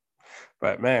Raptors.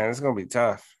 But man, it's gonna be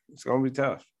tough. It's gonna be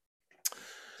tough.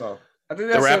 So I think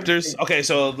that's the Raptors. Okay,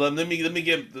 so let me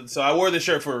give. So I wore this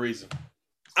shirt for a reason.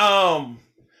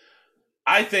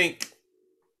 I think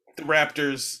the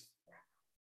Raptors.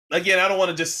 Again, I don't want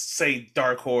to just say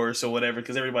dark horse or whatever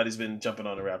because everybody's been jumping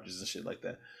on the Raptors and shit like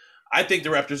that. I think the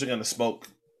Raptors are going to smoke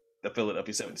the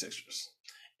Philadelphia 76ers.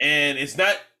 And it's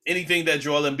not anything that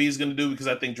Joel Embiid is going to do because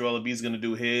I think Joel Embiid is going to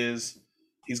do his.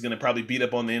 He's going to probably beat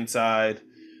up on the inside.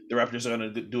 The Raptors are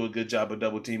going to do a good job of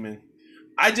double teaming.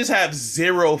 I just have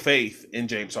zero faith in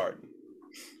James Harden.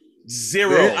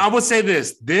 Zero. I would say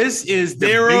this. This is the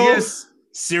biggest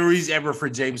series ever for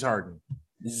James Harden.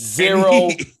 Zero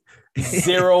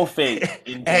faith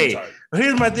in James Harden.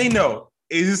 Here's my thing though.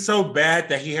 Is it so bad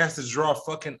that he has to draw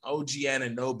fucking OG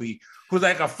Anunoby, who's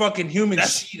like a fucking human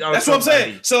sheet on That's somebody. What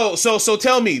I'm saying. So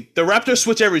tell me, the Raptors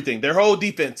switch everything. Their whole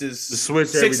defense is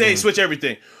 6'8", switch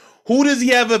everything. Who does he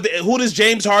have? Who does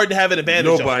James Harden have an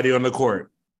advantage? Nobody on the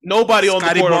court. Nobody on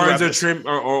the court. Barnes or Trim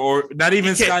or not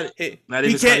even Scotty. Not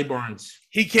even Scotty Barnes.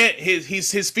 He can't.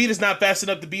 His feet is not fast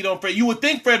enough to beat on Fred. You would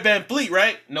think Fred VanVleet,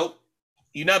 right? Nope.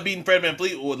 You're not beating Fred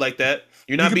VanVleet like that.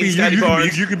 You're not beating Scotty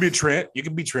Barnes. You can be Trent. You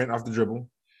can be Trent off the dribble.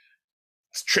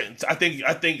 Trent. I think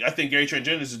Gary Trent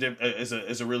Jr.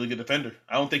 is a really good defender.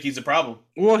 I don't think he's a problem.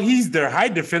 Well, he's their high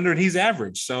defender and he's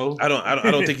average. So I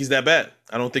don't think he's that bad.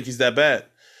 I don't think he's that bad.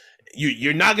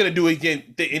 You're not going to do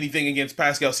anything against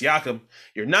Pascal Siakam.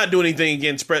 You're not doing anything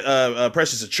against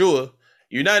Precious Achiuwa.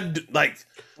 You're not like.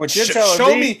 What you're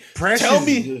telling me? Tell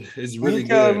me is really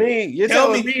good. You're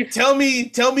telling me.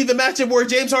 Tell me the matchup where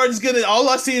James Harden's gonna. All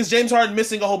I see is James Harden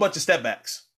missing a whole bunch of step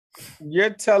backs.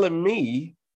 You're telling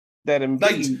me that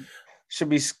Embiid should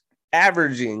be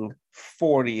averaging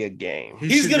 40 a game.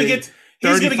 He's gonna get to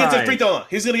the free throw line.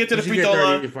 He's gonna get to the free throw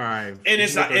line, and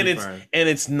it's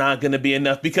not gonna be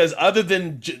enough because other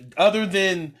than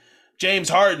James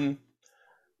Harden,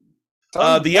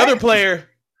 the other player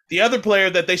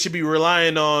that they should be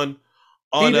relying on.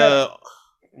 You're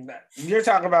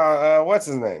talking about what's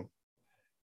his name?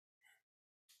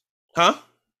 Huh?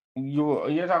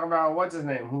 You're talking about what's his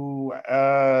name? Who?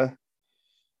 I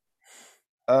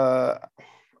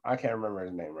can't remember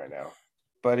his name right now,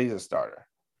 but he's a starter.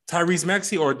 Tyrese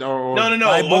Maxey or no.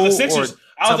 On the Sixers,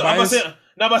 I'm about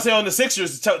to say on the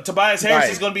Sixers, Tobias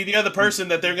Harris is going to be the other person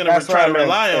that they're going to try to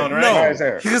rely on, right? No,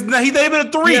 because he's not even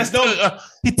a 3.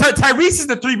 Tyrese is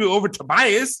the 3 over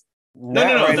Tobias. No.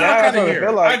 I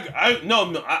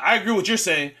agree with what you're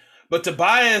saying, but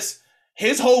Tobias.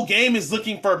 His whole game is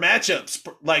looking for matchups.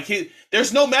 Like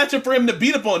there's no matchup for him to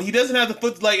beat up on. He doesn't have the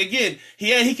foot. Like again,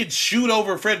 he could shoot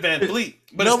over Fred VanVleet,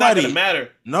 but it's not going to matter.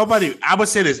 Nobody. I would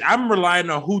say this. I'm relying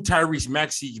on who Tyrese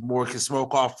Maxey more can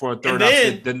smoke off for a third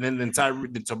option than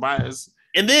Tobias.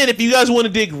 And then if you guys want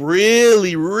to dig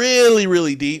really, really,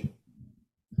 really deep,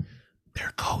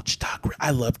 their coach Doc.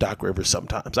 I love Doc Rivers.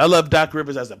 Sometimes I love Doc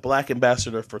Rivers as a black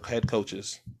ambassador for head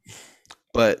coaches,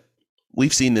 but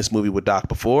we've seen this movie with Doc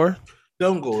before.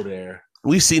 Don't go there.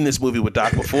 We've seen this movie with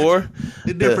Doc before.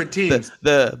 The different teams.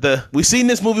 We've seen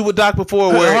this movie with Doc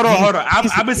before. Where hold on. I've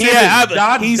been saying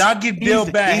Doc get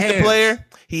dealt bad hands. He's the player.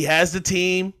 He has the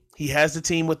team. He has the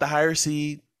team with the higher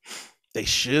seed. They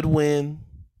should win,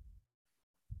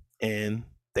 and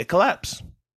they collapse.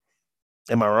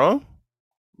 Am I wrong?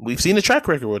 We've seen the track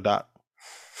record with Doc.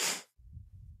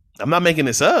 I'm not making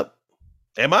this up.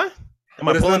 Am I? Am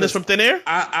I pulling this from thin air?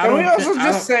 Can we also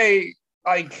just say,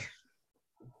 like,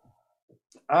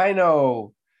 I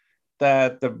know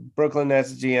that the Brooklyn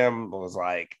Nets GM was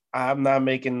like, I'm not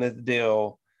making this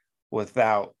deal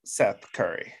without Seth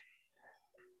Curry.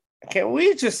 Can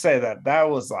we just say that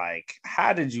was like,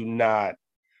 how did you not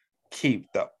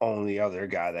keep the only other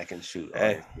guy that can shoot?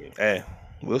 Hey,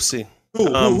 we'll see.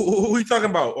 Who are you talking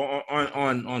about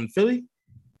on Philly?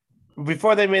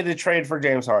 Before they made the trade for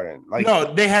James Harden, like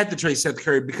no, they had to trade Seth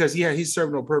Curry because he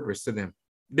served no purpose to them.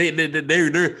 They're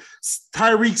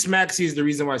Tyrese Maxey is the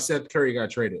reason why Seth Curry got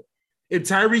traded. If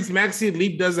Tyrese Maxey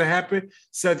leap doesn't happen,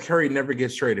 Seth Curry never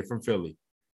gets traded from Philly.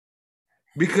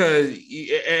 Because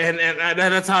and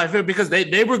that's how I feel, because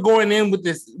they were going in with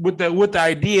the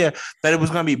idea that it was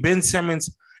going to be Ben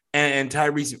Simmons and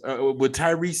Tyrese with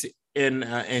Tyrese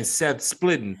and Seth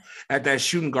splitting at that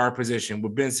shooting guard position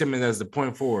with Ben Simmons as the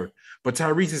point forward. But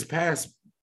Tyrese is past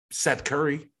Seth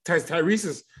Curry. Tyrese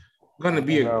is going to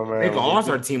be make an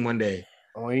all-star team one day.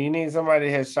 Well, you need somebody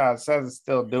to hit shots. Seth is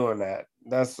still doing that.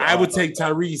 I would take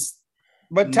Tyrese.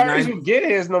 But Tyrese will get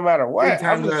his no matter what.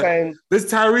 I'm just saying. This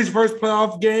Tyrese first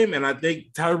playoff game, and I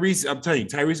think Tyrese, I'm telling you,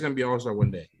 Tyrese is going to be all-star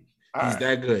one day. He's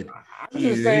that good. He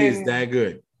is that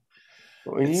good.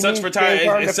 It sucks for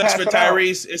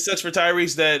Tyrese. It sucks for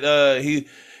Tyrese that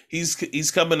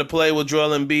he's coming to play with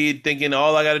Joel Embiid, thinking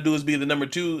all I got to do is be the number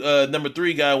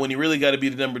 3 guy when he really got to be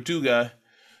the number 2 guy.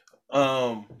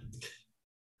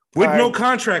 With no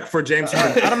contract for James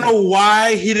Harden. I don't know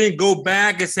why he didn't go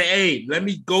back and say, hey, let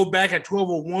me go back at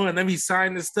 12:01. Let me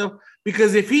sign this stuff.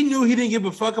 Because if he knew he didn't give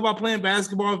a fuck about playing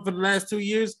basketball for the last 2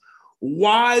 years,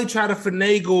 why try to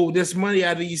finagle this money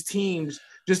out of these teams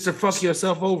just to fuck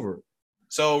yourself over?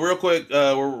 So real quick,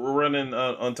 we're running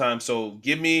on time. So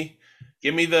give me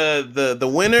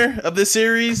the winner of this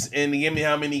series and give me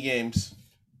how many games.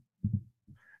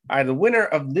 All right, the winner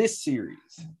of this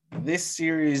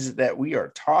series that we are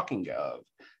talking of,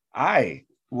 I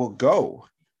will go.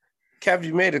 Kev,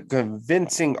 you made a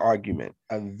convincing argument,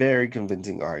 a very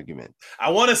convincing argument. I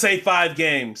want to say 5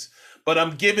 games, but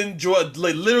I'm giving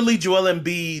literally Joel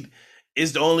Embiid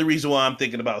is the only reason why I'm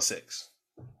thinking about 6.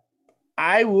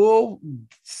 I will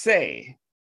say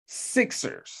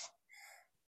Sixers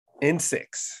in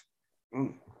 6.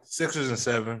 Sixers in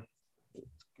 7.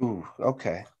 Ooh,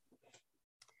 okay.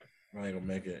 I ain't gonna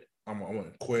make it. I'm gonna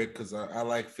quit because I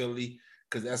like Philly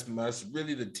because that's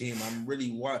really the team I'm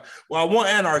really want. Well, I want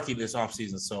anarchy this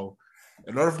offseason. So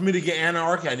in order for me to get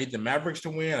anarchy, I need the Mavericks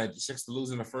to win. I need the Sixers to lose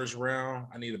in the first round.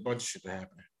 I need a bunch of shit to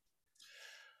happen.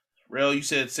 Rail, you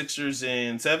said Sixers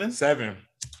in 7? 7.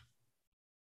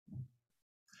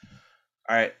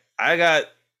 All right, I got.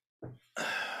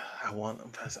 I want.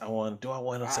 Do I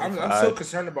want to say 5? I'm so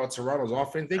concerned about Toronto's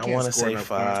offense. They can't score enough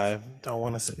points. I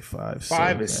want to say 5.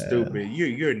 5 is stupid.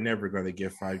 You're never going to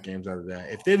get 5 games out of that.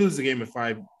 If they lose the game in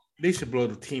 5, they should blow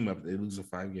the team up. If they lose in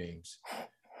 5 games.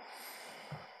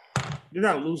 You're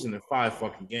not losing in 5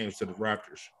 fucking games to the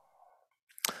Raptors.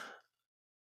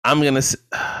 I'm gonna say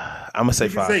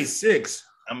 5. Say 6.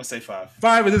 I'm gonna say 5.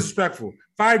 5 is disrespectful.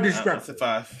 5 disrespectful.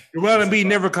 5. Joel Embiid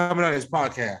never coming on his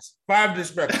podcast. 5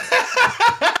 disrespectful.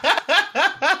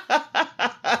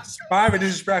 5 is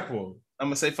disrespectful. I'm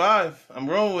gonna say 5. I'm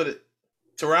rolling with it.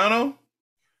 Toronto.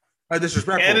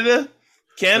 Disrespectful.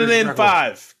 Canada in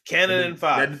 5. Canada in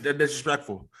 5. That's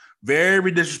disrespectful.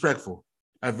 Very disrespectful.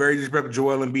 A very disrespectful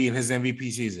Joel Embiid in his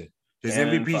MVP season. His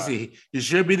MVP season. He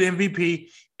should be the MVP.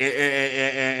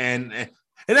 And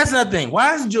that's another thing.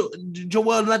 Why is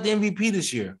Joel not the MVP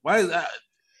this year? Why is that?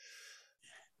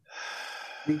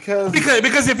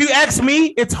 Because if you ask me,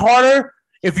 it's harder.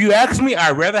 If you ask me,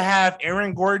 I'd rather have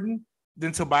Aaron Gordon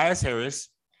than Tobias Harris.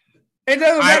 It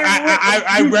doesn't matter.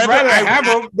 I'd rather have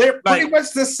them. They're pretty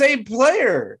much the same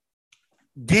player.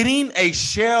 Getting a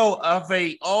shell of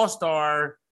a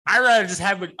all-star, I'd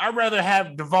rather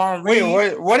have Devon Reed.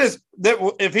 Wait, what is that?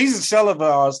 If he's a shell of an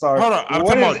all-star, hold on. I'm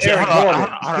talking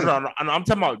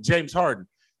about James Harden.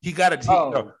 He got a team.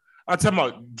 Oh. I'm talking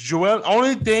about Joel.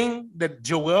 Only thing that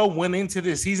Joel went into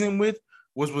this season with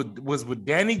was with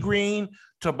Danny Green,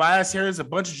 Tobias Harris, a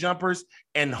bunch of jumpers,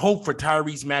 and hope for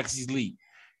Tyrese Maxey's lead.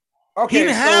 Okay, he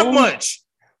didn't have much.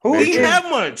 He didn't have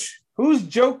much. Who's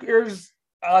Joker's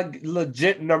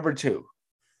legit number 2?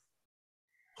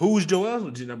 Who's Joel's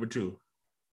legit number 2?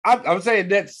 I'm saying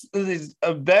that's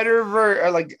a better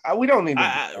we don't need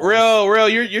real.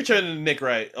 You're turning to Nick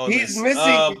right. He's this.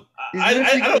 Missing.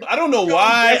 I don't know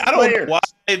why. I don't know why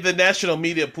the national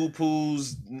media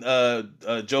poo-poos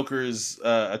Joker's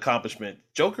accomplishment.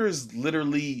 Joker's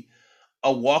literally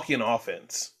a walk-in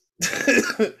offense.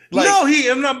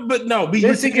 I'm not. But no, but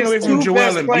you're This taking is away his from two Joel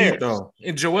best Embiid players. though,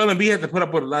 and Joel Embiid had to put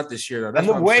up with a lot this year though. That's And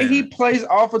the what I'm way saying. he plays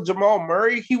off of Jamal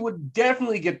Murray, he would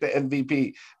definitely get the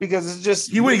MVP because it's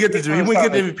just He wouldn't get the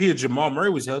MVP if Jamal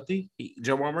Murray was healthy.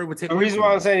 Jamal Murray would take the reason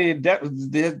why I'm saying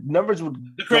the numbers would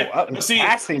go up. His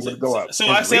passing would go up. So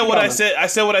I said what I said. I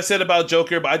said what I said about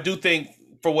Joker, but I do think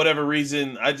for whatever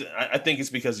reason, I think it's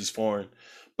because he's foreign.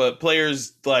 But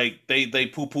players like they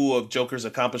poo-poo of Joker's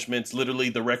accomplishments. Literally,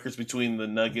 the records between the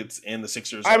Nuggets and the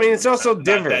Sixers. I mean, it's also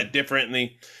different. Not that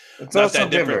differently. It's not also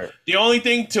that different. The only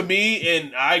thing to me,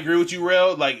 and I agree with you,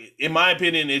 Rel. Like in my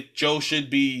opinion, Joe should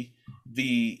be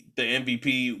the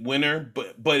MVP winner,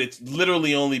 but it's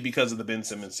literally only because of the Ben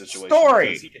Simmons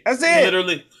situation. That's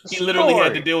it. He literally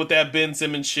had to deal with that Ben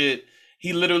Simmons shit.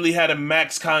 He literally had a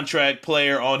max contract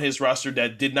player on his roster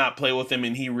that did not play with him,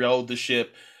 and he rode the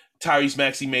ship. Tyrese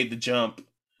Maxey made the jump.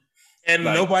 And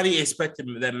nobody expected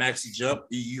that Maxey jump.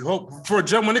 You hope for a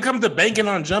jump. When it comes to banking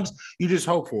on jumps, you just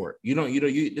hope for it.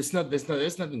 It's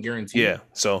nothing guaranteed. Yeah.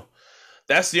 So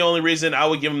that's the only reason I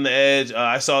would give him the edge.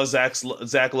 I saw Zach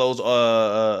Lowe's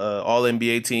all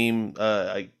NBA team.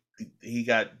 He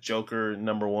got Joker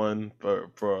number one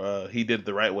for he did it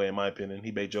the right way in my opinion.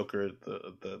 He made Joker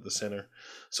the center.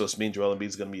 So it's mean Joel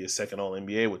Embiid's going to be his second all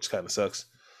NBA, which kind of sucks.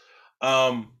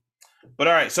 But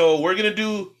all right, so we're gonna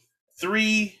do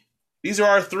 3. These are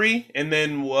our 3, and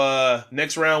then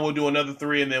next round we'll do another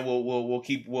 3, and then we'll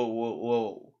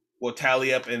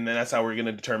tally up, and then that's how we're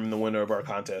gonna determine the winner of our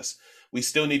contest. We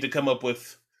still need to come up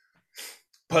with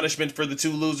punishment for the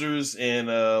 2 losers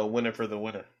and a winner for the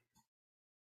winner.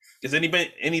 Does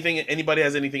anybody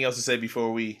has anything else to say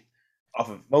before we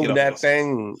move that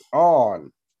thing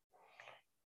on?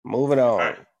 Moving on.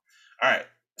 All right.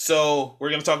 So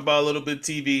we're gonna talk about a little bit of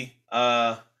TV.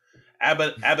 I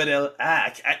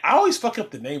always fuck up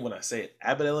the name when I say it.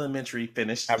 Abbott Elementary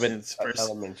finished his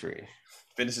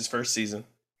first season.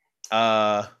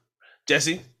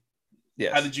 Jesse,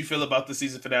 yes. How did you feel about the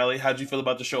season finale? How did you feel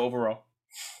about the show overall?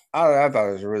 I thought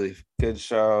it was a really good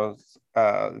show.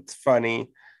 It's funny.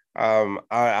 I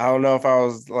don't know if I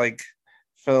was like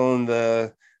feeling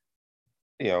the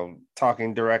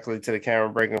talking directly to the camera,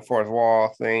 breaking the fourth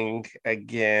wall thing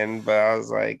again, but I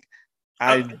was like,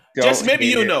 just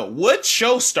maybe what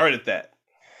show started that?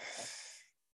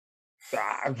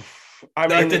 I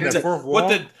mean, the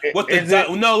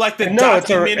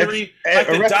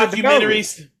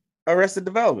documentaries. Arrested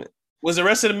Development. Was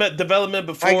Arrested Development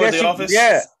before The Office?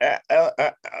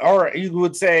 Or you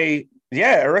would say,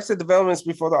 Arrested Development is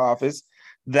before The Office.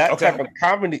 That type of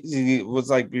comedy was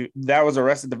like that was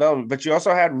Arrested Development, but you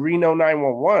also had Reno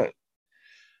 911.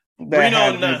 But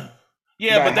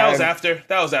that was after.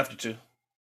 That was after too.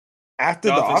 After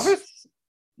The Office?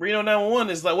 Reno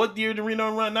 911 is like, what year did Reno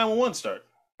 911 start?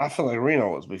 I feel like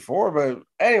Reno was before, but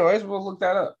anyways, we'll look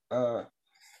that up.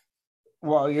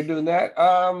 While you're doing that,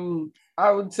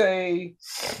 I would say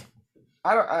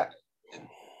I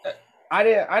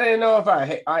didn't know if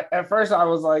I at first I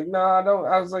was like, no, I don't.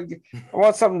 I was like, I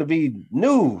want something to be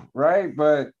new, right?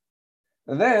 But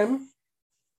then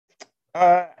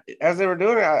as they were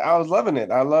doing it, I was loving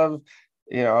it. I love,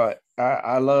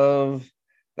 I love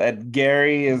that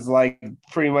Gary is like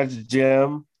pretty much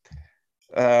Jim.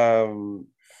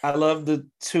 I love the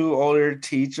 2 older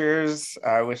teachers.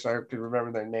 I wish I could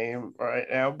remember their name right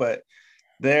now, but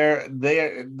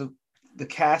the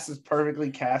cast is perfectly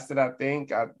casted. I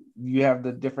think you have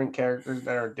the different characters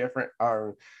that are different,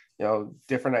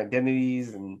 different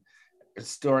identities and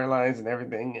storylines and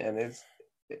everything, and I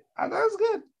thought it was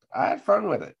good. I had fun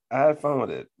with it.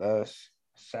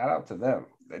 Shout out to them.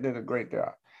 They did a great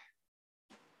job.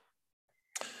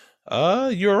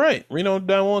 You're right. Reno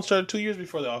 911 started 2 years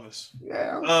before The Office.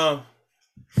 Yeah.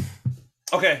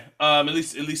 Okay. At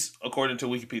least according to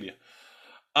Wikipedia.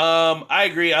 I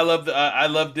agree. I love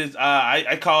this.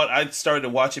 I started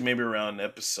watching maybe around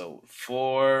episode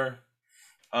 4.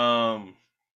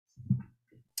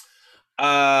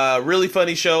 Really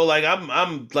funny show. Like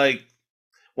I'm like,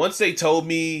 once they told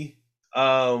me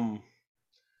like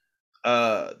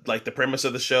the premise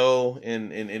of the show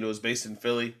and it was based in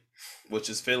Philly, which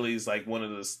is Philly's like one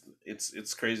of the.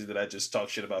 It's crazy that I just talk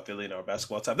shit about Philly in our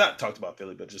basketball time. Not talked about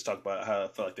Philly, but just talked about how I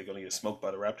feel like they're gonna get smoked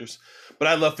by the Raptors. But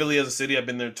I love Philly as a city. I've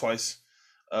been there twice.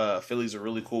 Philly's a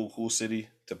really cool city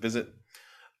to visit.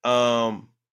 And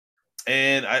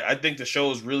I think the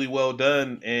show is really well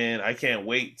done, and I can't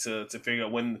wait to figure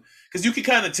out when, because you can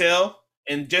kind of tell.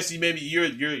 And Jesse, maybe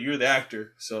you're the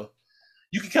actor, so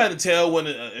you can kind of tell when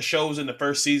a show's in the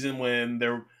first season when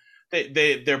their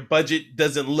budget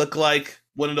doesn't look like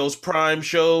one of those prime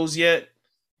shows yet.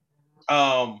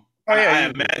 Oh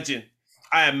yeah,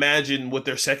 I imagine with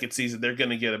their second season, they're going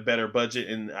to get a better budget,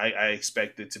 and I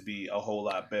expect it to be a whole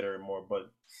lot better and more.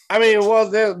 But I mean, well,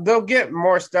 they'll get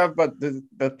more stuff, but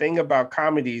the thing about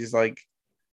comedies like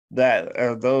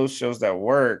that, those shows that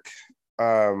work,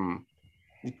 um,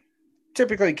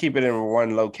 typically keep it in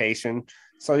one location,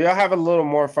 so you'll have a little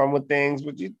more fun with things,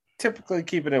 but you typically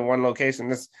keep it in one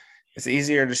location. It's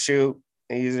easier to shoot,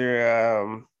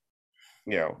 easier,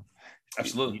 you know,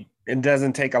 absolutely, it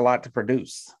doesn't take a lot to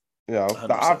produce. You know, 100%.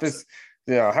 The Office.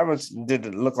 You know, how much did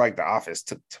it look like The Office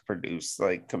took to produce,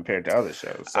 like compared to other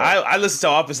shows? So, I listen to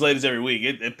Office Ladies every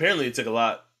week. Apparently it took a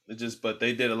lot. But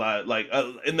they did a lot. Like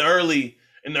in the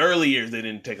early years, they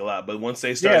didn't take a lot. But once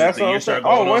they started, that's what I'm saying.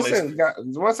 Once it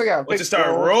got once it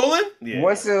started rolling,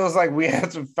 once it was like we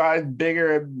had to find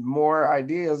bigger and more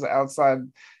ideas outside,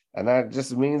 and that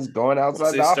just means going outside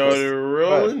once the office. They started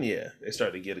rolling, they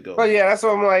started to get it going. But yeah, that's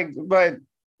what I'm like. But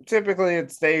typically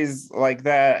it stays like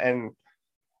that, and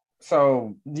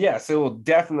so yes, it will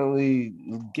definitely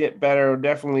get better.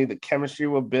 Definitely the chemistry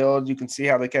will build. You can see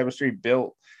how the chemistry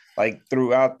built like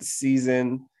throughout the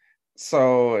season.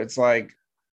 So it's like,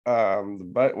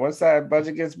 but once that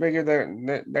budget gets bigger, they're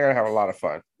gonna have a lot of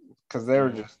fun because they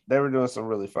were doing some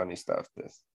really funny stuff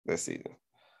this season.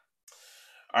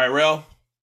 All right, Rel.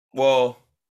 Well,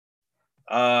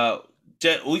 I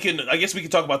guess we can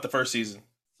talk about the first season.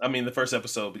 I mean, the first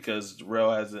episode, because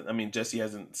Jesse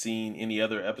hasn't seen any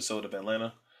other episode of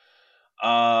Atlanta.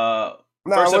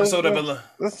 First episode of Atlanta.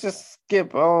 Let's just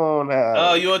skip on.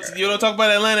 You don't talk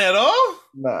about Atlanta at all?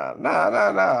 Nah.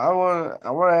 I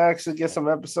want to actually get some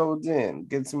episodes in.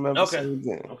 Get some episodes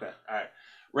in. Okay. All right.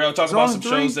 Rel, talk about some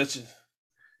shows that you.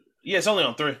 Yeah, it's only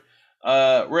on 3.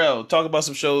 Rel, talk about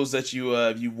some shows that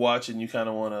you watch and you kind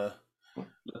of want to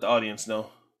let the audience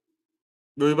know.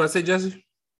 What were you about to say, Jesse?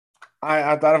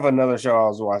 I thought of another show I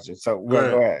was watching. So go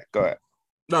ahead. No, go ahead.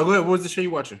 What was the show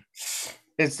you watching?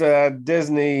 It's a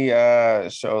Disney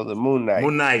show, The Moon Knight.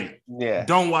 Moon Knight. Yeah.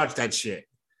 Don't watch that shit.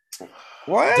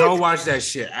 What? Don't watch that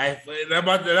shit.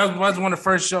 That was one of the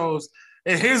first shows.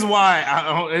 And here's why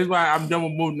I'm done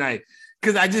with Moon Knight.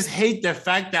 Because I just hate the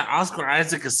fact that Oscar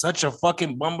Isaac is such a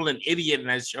fucking bumbling idiot in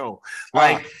that show.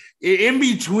 Like, in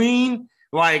between,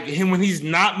 like, him when he's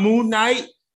not Moon Knight,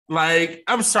 like,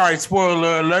 I'm sorry,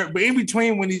 spoiler alert, but in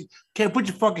between when he can't put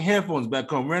your fucking headphones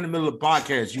back on, we're in the middle of the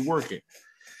podcast, you working.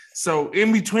 So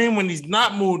in between when he's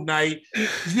not Moon Knight,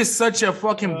 he's just such a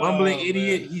fucking bumbling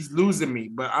idiot. He's losing me.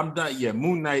 But I'm done. Yeah,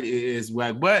 Moon Knight is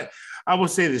whack. But I would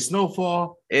say the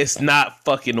Snowfall. It's not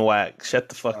fucking whack. Shut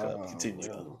the fuck up.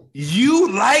 Continue.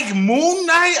 You like Moon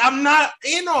Knight? I'm not,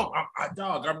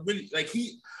 dog. I'm really like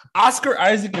Oscar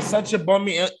Isaac is such a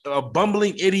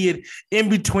bumbling idiot in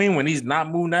between when he's not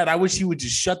Moon Knight. I wish he would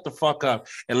just shut the fuck up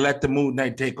and let the Moon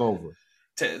Knight take over.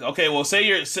 Okay, well,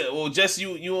 Jesse,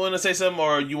 you want to say something,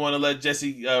 or you want to let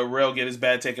Jesse Rel get his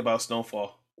bad take about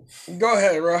Snowfall? Go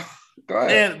ahead, Rel. Go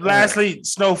ahead. And lastly,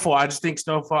 Snowfall. I just think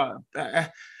Snowfall.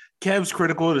 Kev's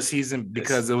critical of the season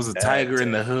because it was a tiger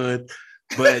in the hood.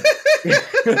 But tiger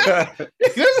in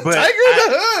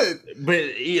the hood.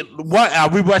 But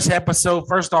what we watched the episode.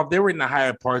 First off, they were in the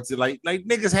higher parts. Like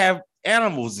niggas have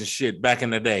animals and shit back in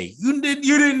the day. You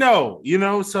didn't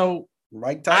know, So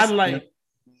Mike Tyson.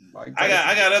 I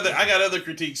got other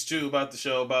critiques too about the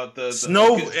show, about the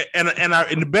Snow and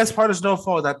the best part of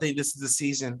Snowfall is I think this is the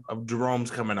season of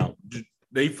Jerome's coming out.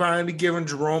 They finally giving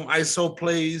Jerome ISO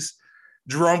plays.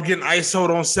 Jerome getting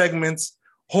ISO'd on segments,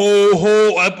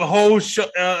 whole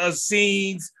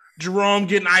scenes. Jerome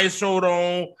getting ISO'd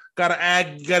on.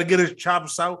 Gotta get his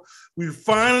chops out. We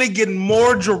finally getting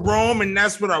more Jerome, and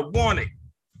that's what I wanted.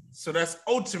 So that's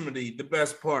ultimately the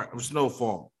best part of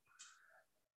Snowfall.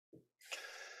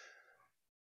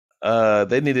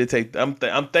 They need to take.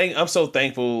 I'm so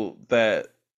thankful that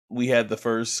we had the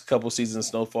first couple seasons of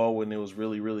Snowfall when it was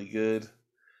really, really good,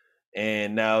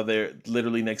 and now they're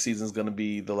literally next season is going to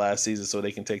be the last season, so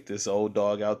they can take this old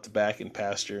dog out the back and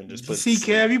pasture and just put. See,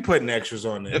 Kev, you putting extras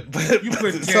on it. You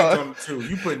putting 10s on it too.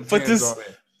 You putting 10s on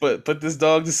it. But put this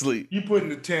dog to sleep. You putting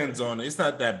the 10s on it. It's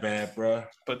not that bad, bro.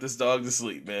 Put this dog to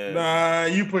sleep, man. Nah,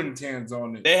 you putting 10s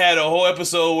on it. They had a whole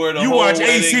episode where you watch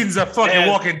 8 seasons of fucking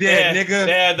Walking Dead,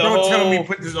 nigga. Don't tell me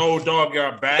put this old dog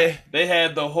out back. They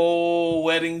had the whole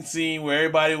wedding scene where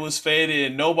everybody was faded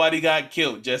and nobody got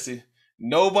killed, Jesse.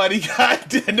 Nobody got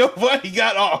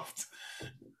offed.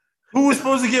 Who was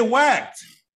supposed to get whacked?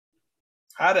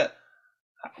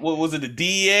 What was it? The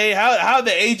DEA? How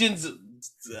the agents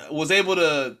was able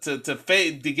to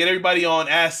fade to get everybody on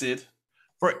acid?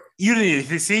 You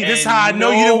didn't see. This is how I know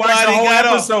you didn't watch the whole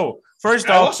episode. First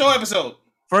off, what show episode?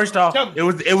 First off, it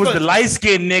was the light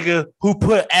skinned nigga who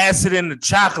put acid in the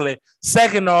chocolate.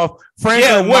 Second off,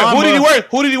 Franklin Mama. Who did he work?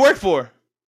 Who did he work for?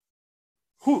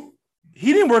 Who?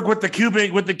 He didn't work with the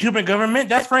Cuban government.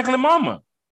 That's Franklin Mama.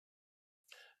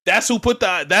 That's who put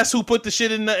the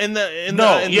shit in the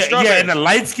yeah, and the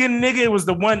light skinned nigga, it was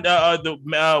the one I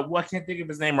can't think of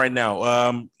his name right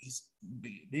now.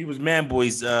 He was Man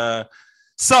Boy's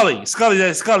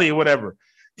Scully or whatever.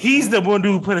 He's the one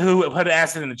who put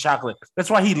acid in the chocolate. That's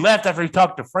why he left after he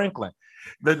talked to Franklin.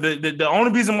 The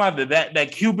only reason why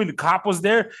that Cuban cop was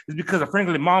there is because of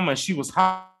Franklin Mama, and she was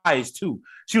high as too.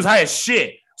 She was high as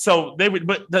shit. So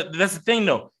that's the thing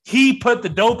though. He put the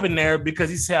dope in there because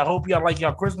he said, "I hope y'all like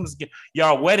y'all Christmas gift,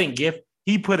 y'all wedding gift."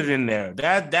 He put it in there.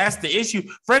 That's the issue.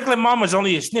 Franklin Mama's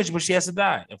only a snitch, but she has to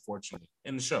die, unfortunately,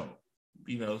 in the show.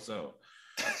 So.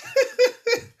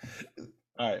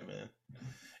 All right, man.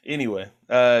 Anyway,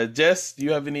 Jess, do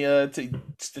you have any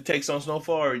takes on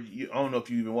Snowfall? Or I don't know if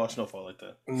you even watch Snowfall like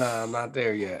that. Nah, I'm not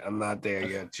there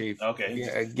yet. Chief. Okay,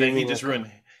 yeah, he just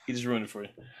ruined it for you.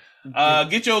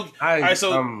 Get your. All right,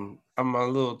 so I'm a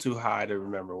little too high to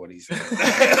remember what he said.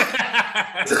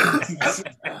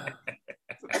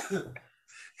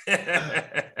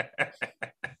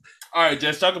 All right,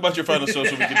 Jess, talk about your final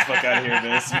social. We get the fuck out of here,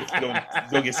 man. So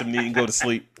go get some meat and go to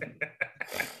sleep.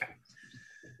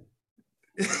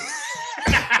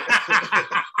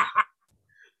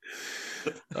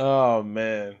 Oh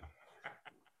man.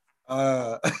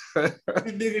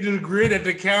 This nigga just grin at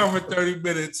the camera for 30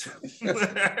 minutes.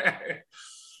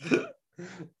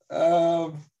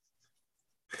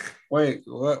 Wait,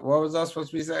 what was I supposed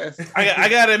to be saying? I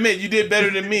gotta admit, you did better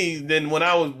than me than when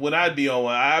I'd be on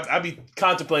one. I'd be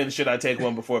contemplating should I take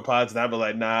one before pods, and I'd be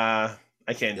like, nah,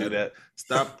 I can't do that.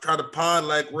 Stop trying to pod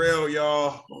like real,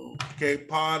 y'all. Okay,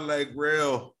 pod like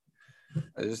real.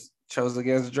 I just chose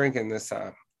against drinking this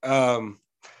time.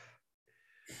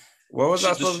 What was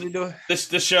I supposed to be doing?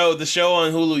 The show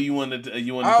on Hulu you wanted to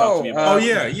talk to me about.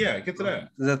 Yeah, get to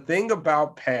that. The thing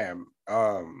about Pam,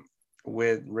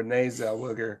 with Renee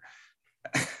Zellweger.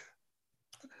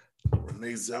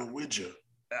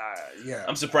 Yeah.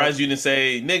 I'm surprised you didn't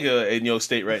say nigga in your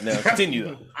state right now. Continue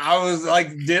though. I was like,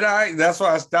 did I? That's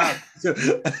why I stopped.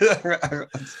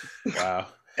 Wow.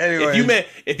 Anyway,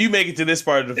 if you make it to this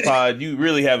part of the pod, you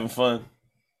really having fun.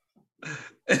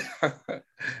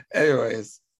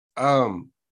 Anyways,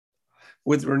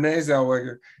 with Renee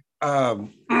Zellweger,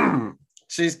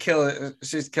 she's killing it.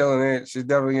 She's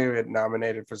definitely gonna get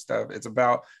nominated for stuff. It's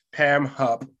about Pam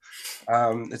Hupp.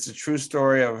 It's a true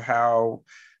story of how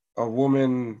a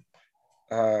woman,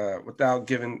 without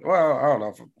giving, well, I don't know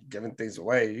if I'm giving things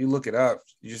away. You look it up,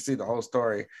 you see the whole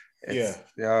story. It's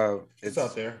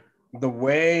out there. The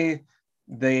way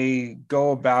they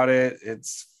go about it,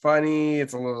 it's funny.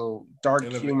 It's a little dark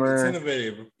humor. It's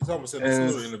innovative. It's almost a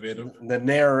little innovative. The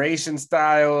narration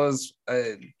style is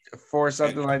for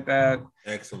something like that.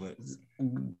 Excellent.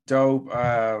 Dope.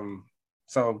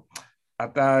 So I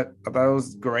thought it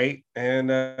was great,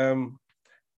 and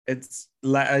it's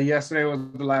yesterday was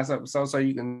the last episode, so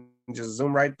you can just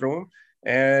zoom right through them.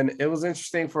 And it was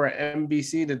interesting for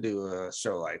NBC to do a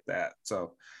show like that.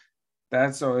 So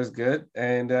that's always good.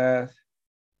 And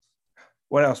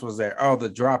what else was there? Oh, The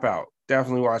Dropout.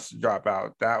 Definitely watched The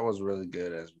Dropout. That was really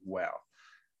good as well.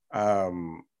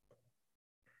 And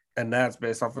that's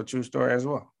based off a true story as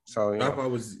well. So that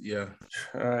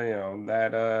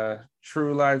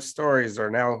true life stories are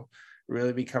now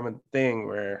really becoming a thing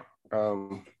where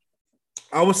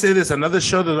I would say this. Another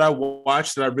show that I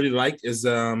watched that I really liked is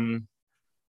I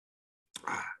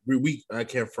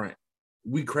can't front.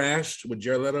 We Crashed with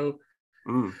Jared Leto.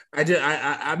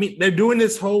 I mean, they're doing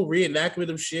this whole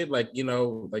reenactment of shit, like,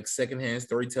 like secondhand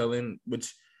storytelling,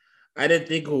 which I didn't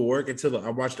think would work until I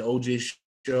watched the OJ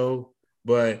show.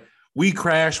 But We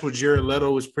Crashed with Jared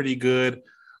Leto was pretty good.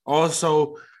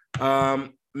 Also,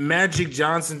 Magic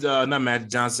Johnson, not Magic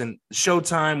Johnson,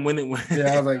 Showtime when it went.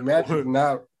 Yeah, I was like, Magic,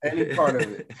 not any part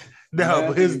of it. No,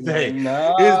 but his day.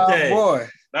 No, his day. Boy.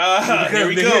 Here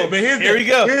we go. Here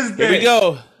we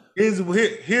go.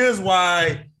 Here's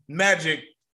why Magic.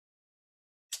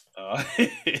 Here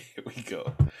we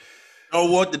go.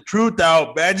 Don't want the truth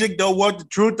out. Magic don't want the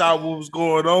truth out what was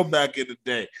going on back in the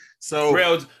day. So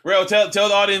Rail, tell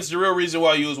the audience the real reason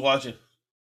why you was watching.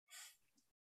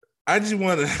 I just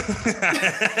want to.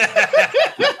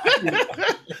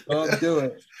 Don't do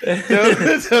it. Tell the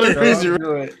reason.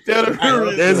 Tell the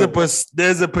reason.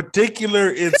 There's a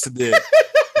particular incident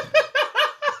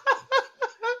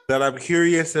that I'm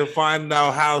curious to find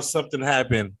out how something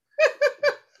happened.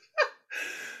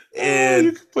 And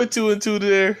you can put two and two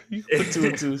there. You can put two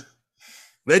and two.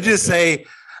 Let's just say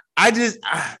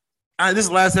This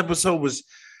last episode was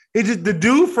it just the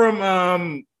dude from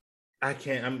I'm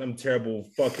terrible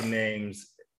with fucking names.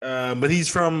 But he's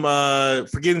from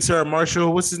Forgetting Sarah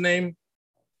Marshall. What's his name?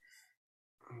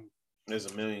 There's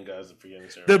a million guys that Forgetting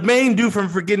Sarah. The main dude from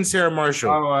Forgetting Sarah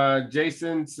Marshall. Oh,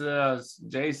 Jason Sudeikis.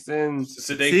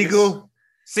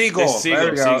 Segel.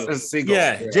 There we go. It's Segel.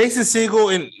 Yeah, Jason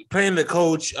Segel and playing the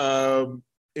coach.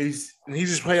 He's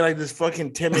just playing like this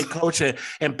fucking timid coach,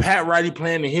 and Pat Riley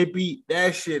playing the hippie.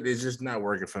 That shit is just not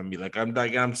working for me.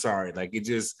 I'm sorry. Like it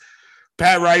just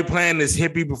Pat Riley playing this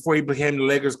hippie before he became the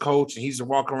Lakers coach, and he's to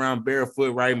walk around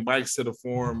barefoot riding bikes to the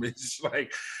forum. It's just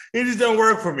like it just don't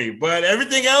work for me. But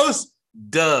everything else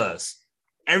does.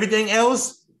 Everything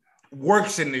else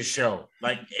works in this show.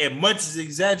 Like as much as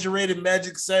exaggerated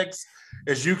magic sex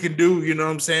as you can do, you know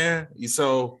what I'm saying?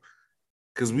 So,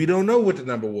 because we don't know what the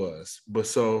number was, but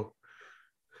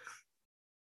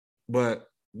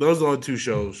those are the two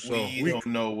shows. So we don't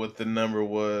know what the number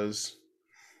was.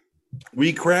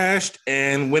 We crashed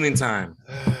and Winning Time.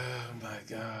 Oh my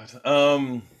god.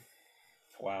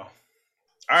 Wow.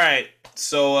 All right.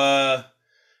 So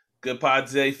good pod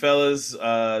today, fellas.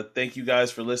 Thank you guys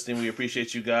for listening. We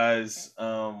appreciate you guys.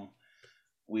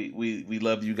 We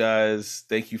love you guys.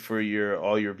 Thank you for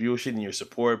all your viewership and your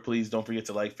support. Please don't forget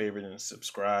to like, favorite, and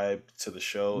subscribe to the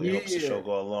show. It helps the show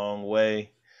go a long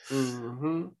way.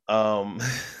 Mm-hmm.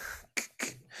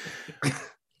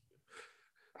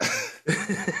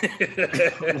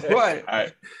 What? All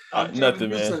right.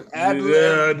 Nothing, man.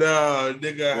 No,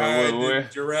 nigga,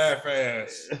 hide giraffe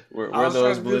ass. We're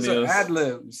those millennials.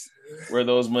 Ad-libs. We're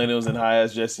those millennials and high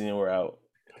ass Jesse, and we're out.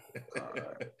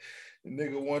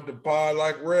 Nigga want the pod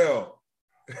like real.